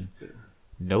celebration. Yeah.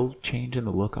 No change in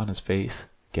the look on his face.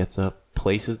 Gets up,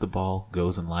 places the ball,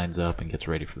 goes and lines up, and gets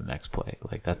ready for the next play.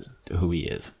 Like, that's who he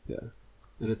is. Yeah.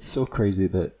 And it's so crazy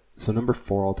that... So number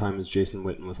 4 all-time is Jason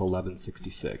Witten with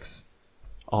 1166.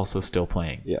 Also still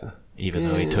playing. Yeah. Even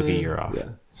though he took a year off. Yeah.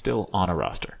 Still on a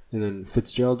roster. And then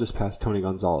Fitzgerald just passed Tony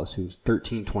Gonzalez, who's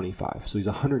 1325. So he's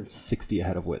 160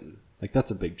 ahead of Witten. Like,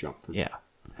 that's a big jump from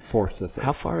 4th to 3rd.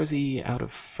 How far is he out of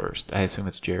first? I assume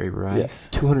it's Jerry Rice.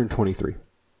 Yeah, 223.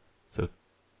 So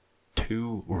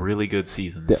 2 really good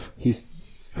seasons. Yeah,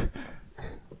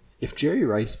 if Jerry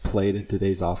Rice played in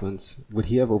today's offense, would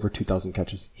he have over 2,000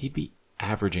 catches? He'd be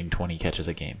averaging 20 catches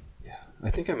a game. Yeah,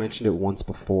 I think I mentioned it once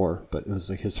before, but it was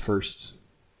like his first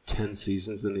 10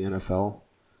 seasons in the NFL.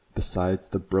 Besides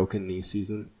the broken knee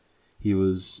season, he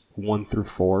was 1 through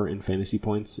 4 in fantasy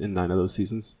points in 9 of those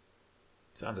seasons.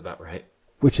 Sounds about right.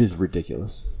 Which is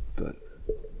ridiculous, but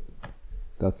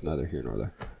that's neither here nor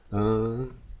there.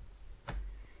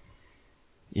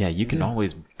 Yeah, you can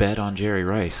always bet on Jerry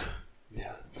Rice.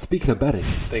 Yeah. Speaking of betting,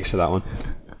 thanks for that one.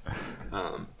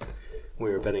 We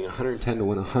were betting 110 to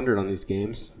win 100 on these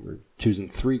games. We're choosing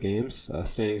 3 games.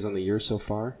 Standings on the year so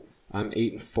far: I'm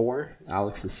 8-4.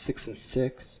 Alex is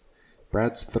 6-6.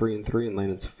 Brad's 3-3, and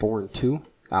Landon's 4-2.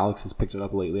 Alex has picked it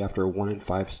up lately after a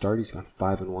 1-5 start. He's gone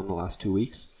 5-1 the last 2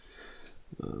 weeks.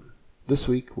 This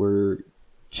week we're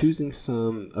choosing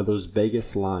some of those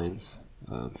Vegas lines.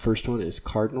 First one is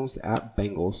Cardinals at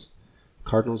Bengals.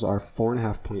 Cardinals are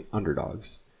 4.5-point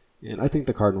underdogs, and I think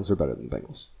the Cardinals are better than the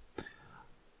Bengals.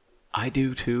 I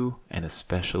do too, and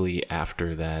especially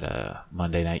after that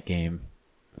Monday night game.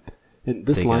 And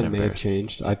this line may have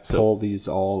changed. I pull these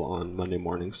all on Monday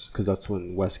mornings because that's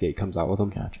when Westgate comes out with them.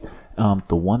 Gotcha.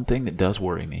 The one thing that does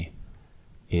worry me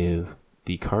is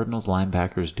the Cardinals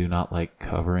linebackers do not like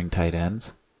covering tight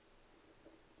ends.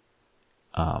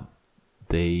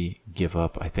 They give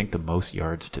up, I think, the most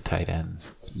yards to tight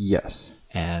ends. Yes.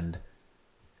 And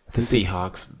the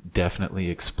Seahawks definitely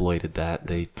exploited that.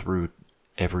 They threw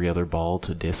every other ball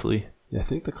to Disley. Yeah, I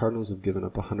think the Cardinals have given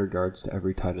up 100 yards to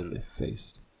every tight end they've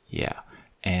faced. Yeah.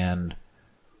 And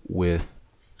with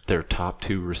their top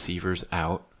 2 receivers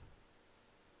out,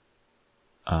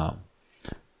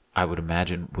 I would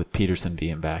imagine with Peterson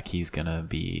being back, he's gonna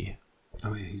be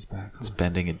he's back.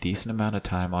 spending a decent amount of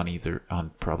time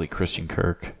on probably Christian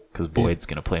Kirk, because Boyd's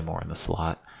gonna play more in the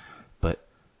slot. But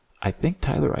I think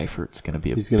Tyler Eifert's gonna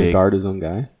be He's gonna guard his own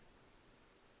guy.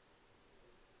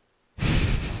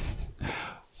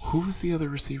 Who was the other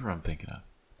receiver I'm thinking of?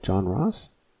 John Ross?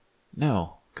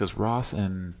 No, because Ross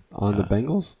and On the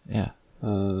Bengals? yeah,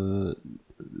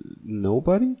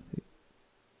 Nobody?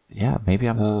 yeah, maybe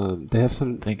I'm. They have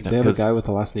some. Thinking of- They have a 'cause- guy with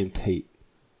the last name Tate,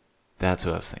 That's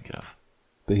who I was thinking of.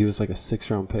 but he was like a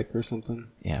 6th-round pick or something.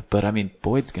 Yeah, but I mean,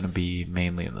 Boyd's going to be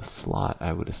mainly in the slot,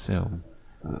 I would assume.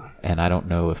 And I don't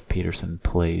know if Peterson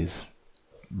plays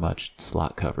much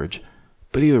slot coverage.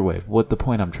 But either way, what the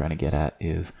point I'm trying to get at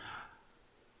is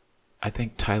I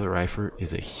think Tyler Eifert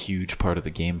is a huge part of the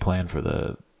game plan for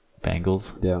the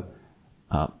Bengals. Yeah.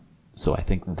 So I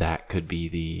think that could be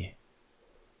the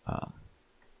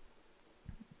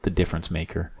difference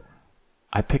maker.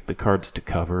 I picked the Cards to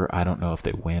cover. I don't know if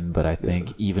they win, but I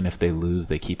think even if they lose,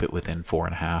 they keep it within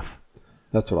 4.5.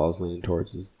 That's what I was leaning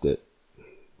towards, is that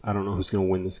I don't know who's going to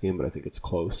win this game, but I think it's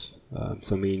close.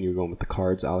 So me and you are going with the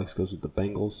Cards. Alex goes with the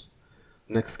Bengals.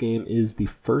 Next game is the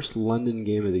first London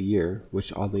game of the year,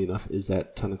 which oddly enough is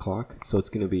at 10 o'clock. So it's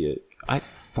going to be at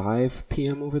 5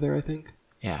 p.m. over there, I think.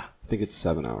 Yeah. I think it's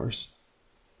 7 hours.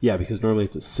 Yeah, because normally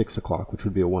it's at 6 o'clock, which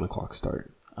would be a 1 o'clock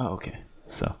start. Oh, okay.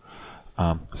 So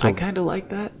I kind of like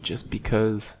that just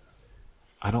because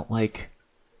I don't like...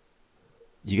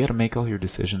 You got to make all your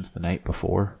decisions the night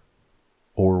before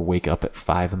or wake up at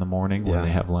 5 in the morning when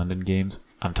they have London games.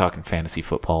 I'm talking fantasy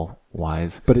football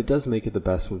wise. But it does make it the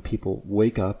best when people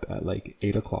wake up at like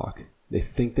 8 o'clock. They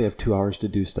think they have 2 hours to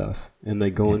do stuff, and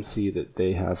they go and see that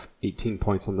they have 18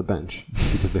 points on the bench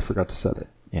because they forgot to set it.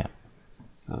 Yeah.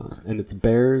 And it's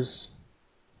Bears,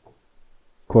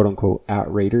 quote unquote, at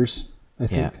Raiders, I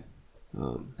think.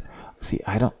 See,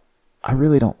 I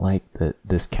really don't like that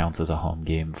this counts as a home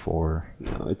game for...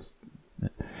 No, it's...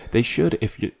 They should,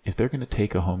 if they're going to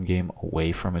take a home game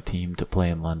away from a team to play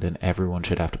in London, everyone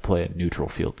should have to play a neutral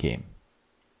field game.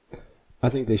 I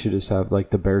think they should just have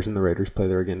like the Bears and the Raiders play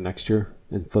there again next year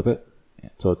and flip it. Yeah.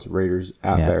 So it's Raiders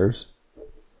at Bears.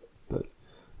 But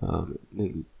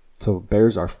so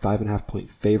Bears are 5.5 point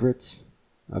favorites.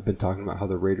 I've been talking about how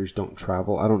the Raiders don't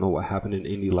travel. I don't know what happened in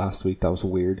Indy last week. That was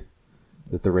weird.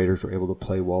 That the Raiders were able to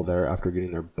play well there after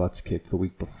getting their butts kicked the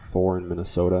week before in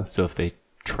Minnesota. So if they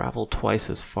travel twice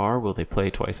as far, will they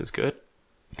play twice as good?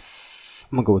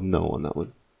 I'm gonna go with no on that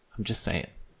one. I'm just saying.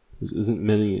 Isn't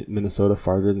Minnesota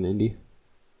farther than Indy?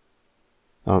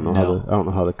 I don't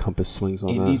know how the compass swings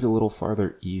on Indy's that. a little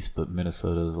farther east, but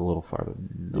Minnesota is a little farther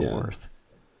north.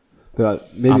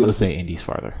 But maybe I'm going to say Indy's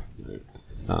farther.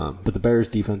 But the Bears'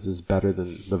 defense is better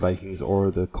than the Vikings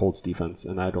or the Colts' defense,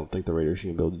 and I don't think the Raiders are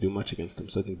going to be able to do much against them.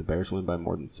 So I think the Bears win by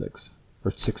more than 6, or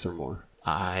 6 or more.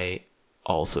 I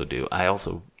also do. I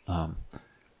also, not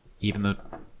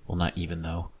even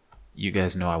though, you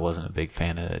guys know I wasn't a big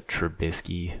fan of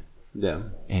Trubisky. Yeah.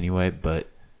 Anyway, but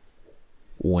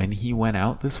when he went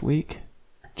out this week,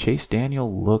 Chase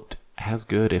Daniel looked as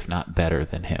good, if not better,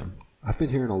 than him. I've been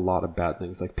hearing a lot of bad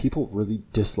things. Like, people really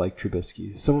dislike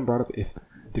Trubisky. Someone brought up if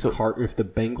the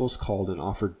Bengals called and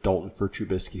offered Dalton for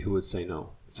Trubisky, who would say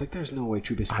no? It's like, there's no way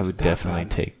Trubisky. I would definitely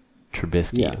take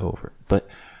Trubisky over. But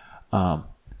I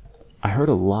heard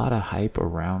a lot of hype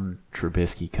around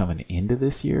Trubisky coming into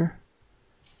this year,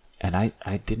 and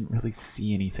I didn't really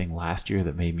see anything last year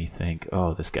that made me think,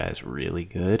 oh, this guy's really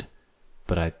good.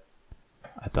 But I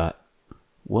thought,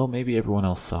 well, maybe everyone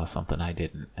else saw something I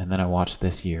didn't. And then I watched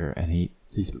this year, and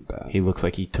he's been bad. He looks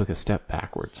like he took a step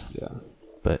backwards. Yeah.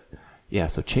 But, yeah,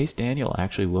 so Chase Daniel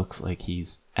actually looks like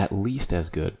he's at least as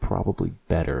good, probably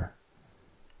better.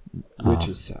 Which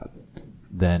is sad.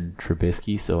 Than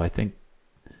Trubisky. So I think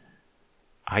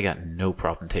I got no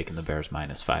problem taking the Bears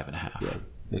minus 5.5. Yeah.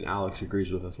 And Alex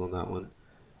agrees with us on that one.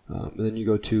 And then you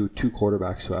go to 2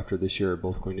 quarterbacks who after this year are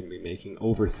both going to be making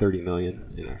over $30 million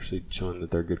and actually showing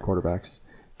that they're good quarterbacks.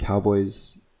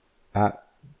 Cowboys I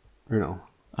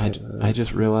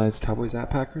just realized Cowboys at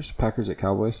Packers at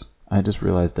Cowboys. I just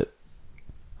realized that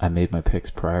I made my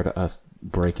picks prior to us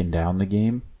breaking down the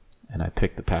game, and I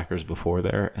picked the Packers before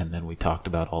there, and then we talked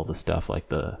about all the stuff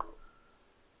like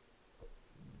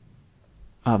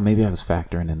maybe I was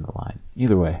factoring in the line.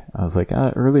 Either way, I was like,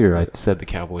 earlier I said the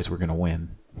Cowboys were going to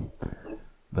win.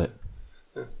 But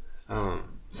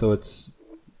so it's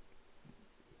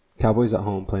Cowboys at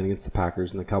home playing against the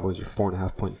Packers, and the Cowboys are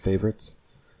 4.5 point favorites.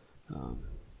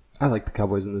 I like the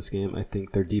Cowboys in this game. I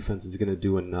think their defense is going to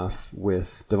do enough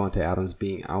with Devontae Adams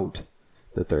being out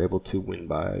that they're able to win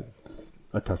by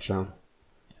a touchdown.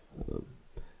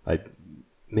 I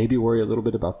maybe worry a little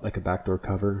bit about like a backdoor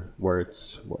cover where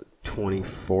it's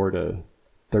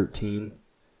 24-13,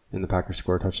 and the Packers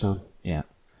score a touchdown. Yeah.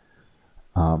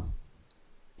 But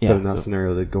in that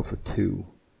scenario, they'd go for 2.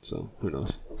 So who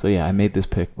knows? So yeah, I made this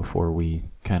pick before we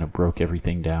kind of broke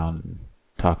everything down and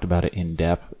talked about it in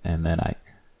depth, and then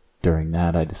during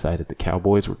that I decided the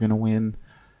Cowboys were going to win.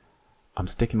 I'm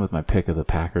sticking with my pick of the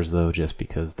Packers though, just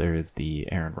because there is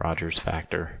the Aaron Rodgers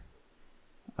factor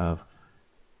of.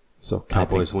 So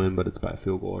Cowboys win, but it's by a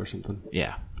field goal or something.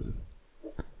 Yeah.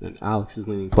 And Alex is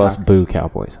leaning plus Packers. Boo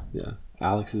Cowboys. Yeah.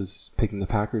 Alex is picking the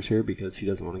Packers here because he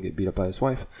doesn't want to get beat up by his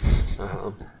wife.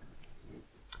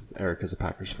 Eric is a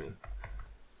Packers fan.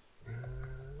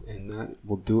 And that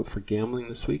will do it for gambling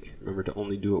this week. Remember to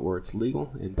only do it where it's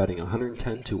legal and betting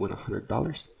 $110 to win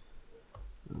 $100.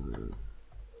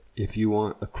 If you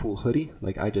want a cool hoodie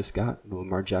like I just got, the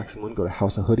Lamar Jackson one, go to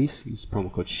House of Hoodies. Use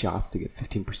promo code SHOTS to get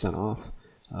 15% off.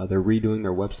 They're redoing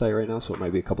their website right now, so it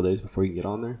might be a couple days before you can get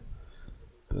on there.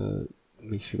 But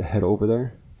make sure to head over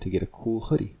there to get a cool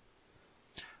hoodie.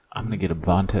 I'm going to get a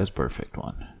Vontaze Perfect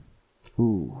one.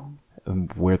 Ooh.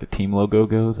 Where the team logo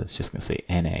goes, it's just going to say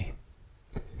NA.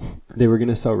 They were going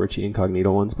to sell Richie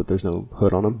Incognito ones, but there's no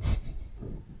hood on them.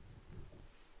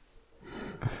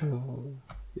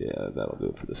 Yeah, that'll do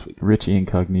it for this week. Richie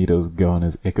Incognito's going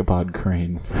as Ichabod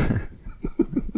Crane for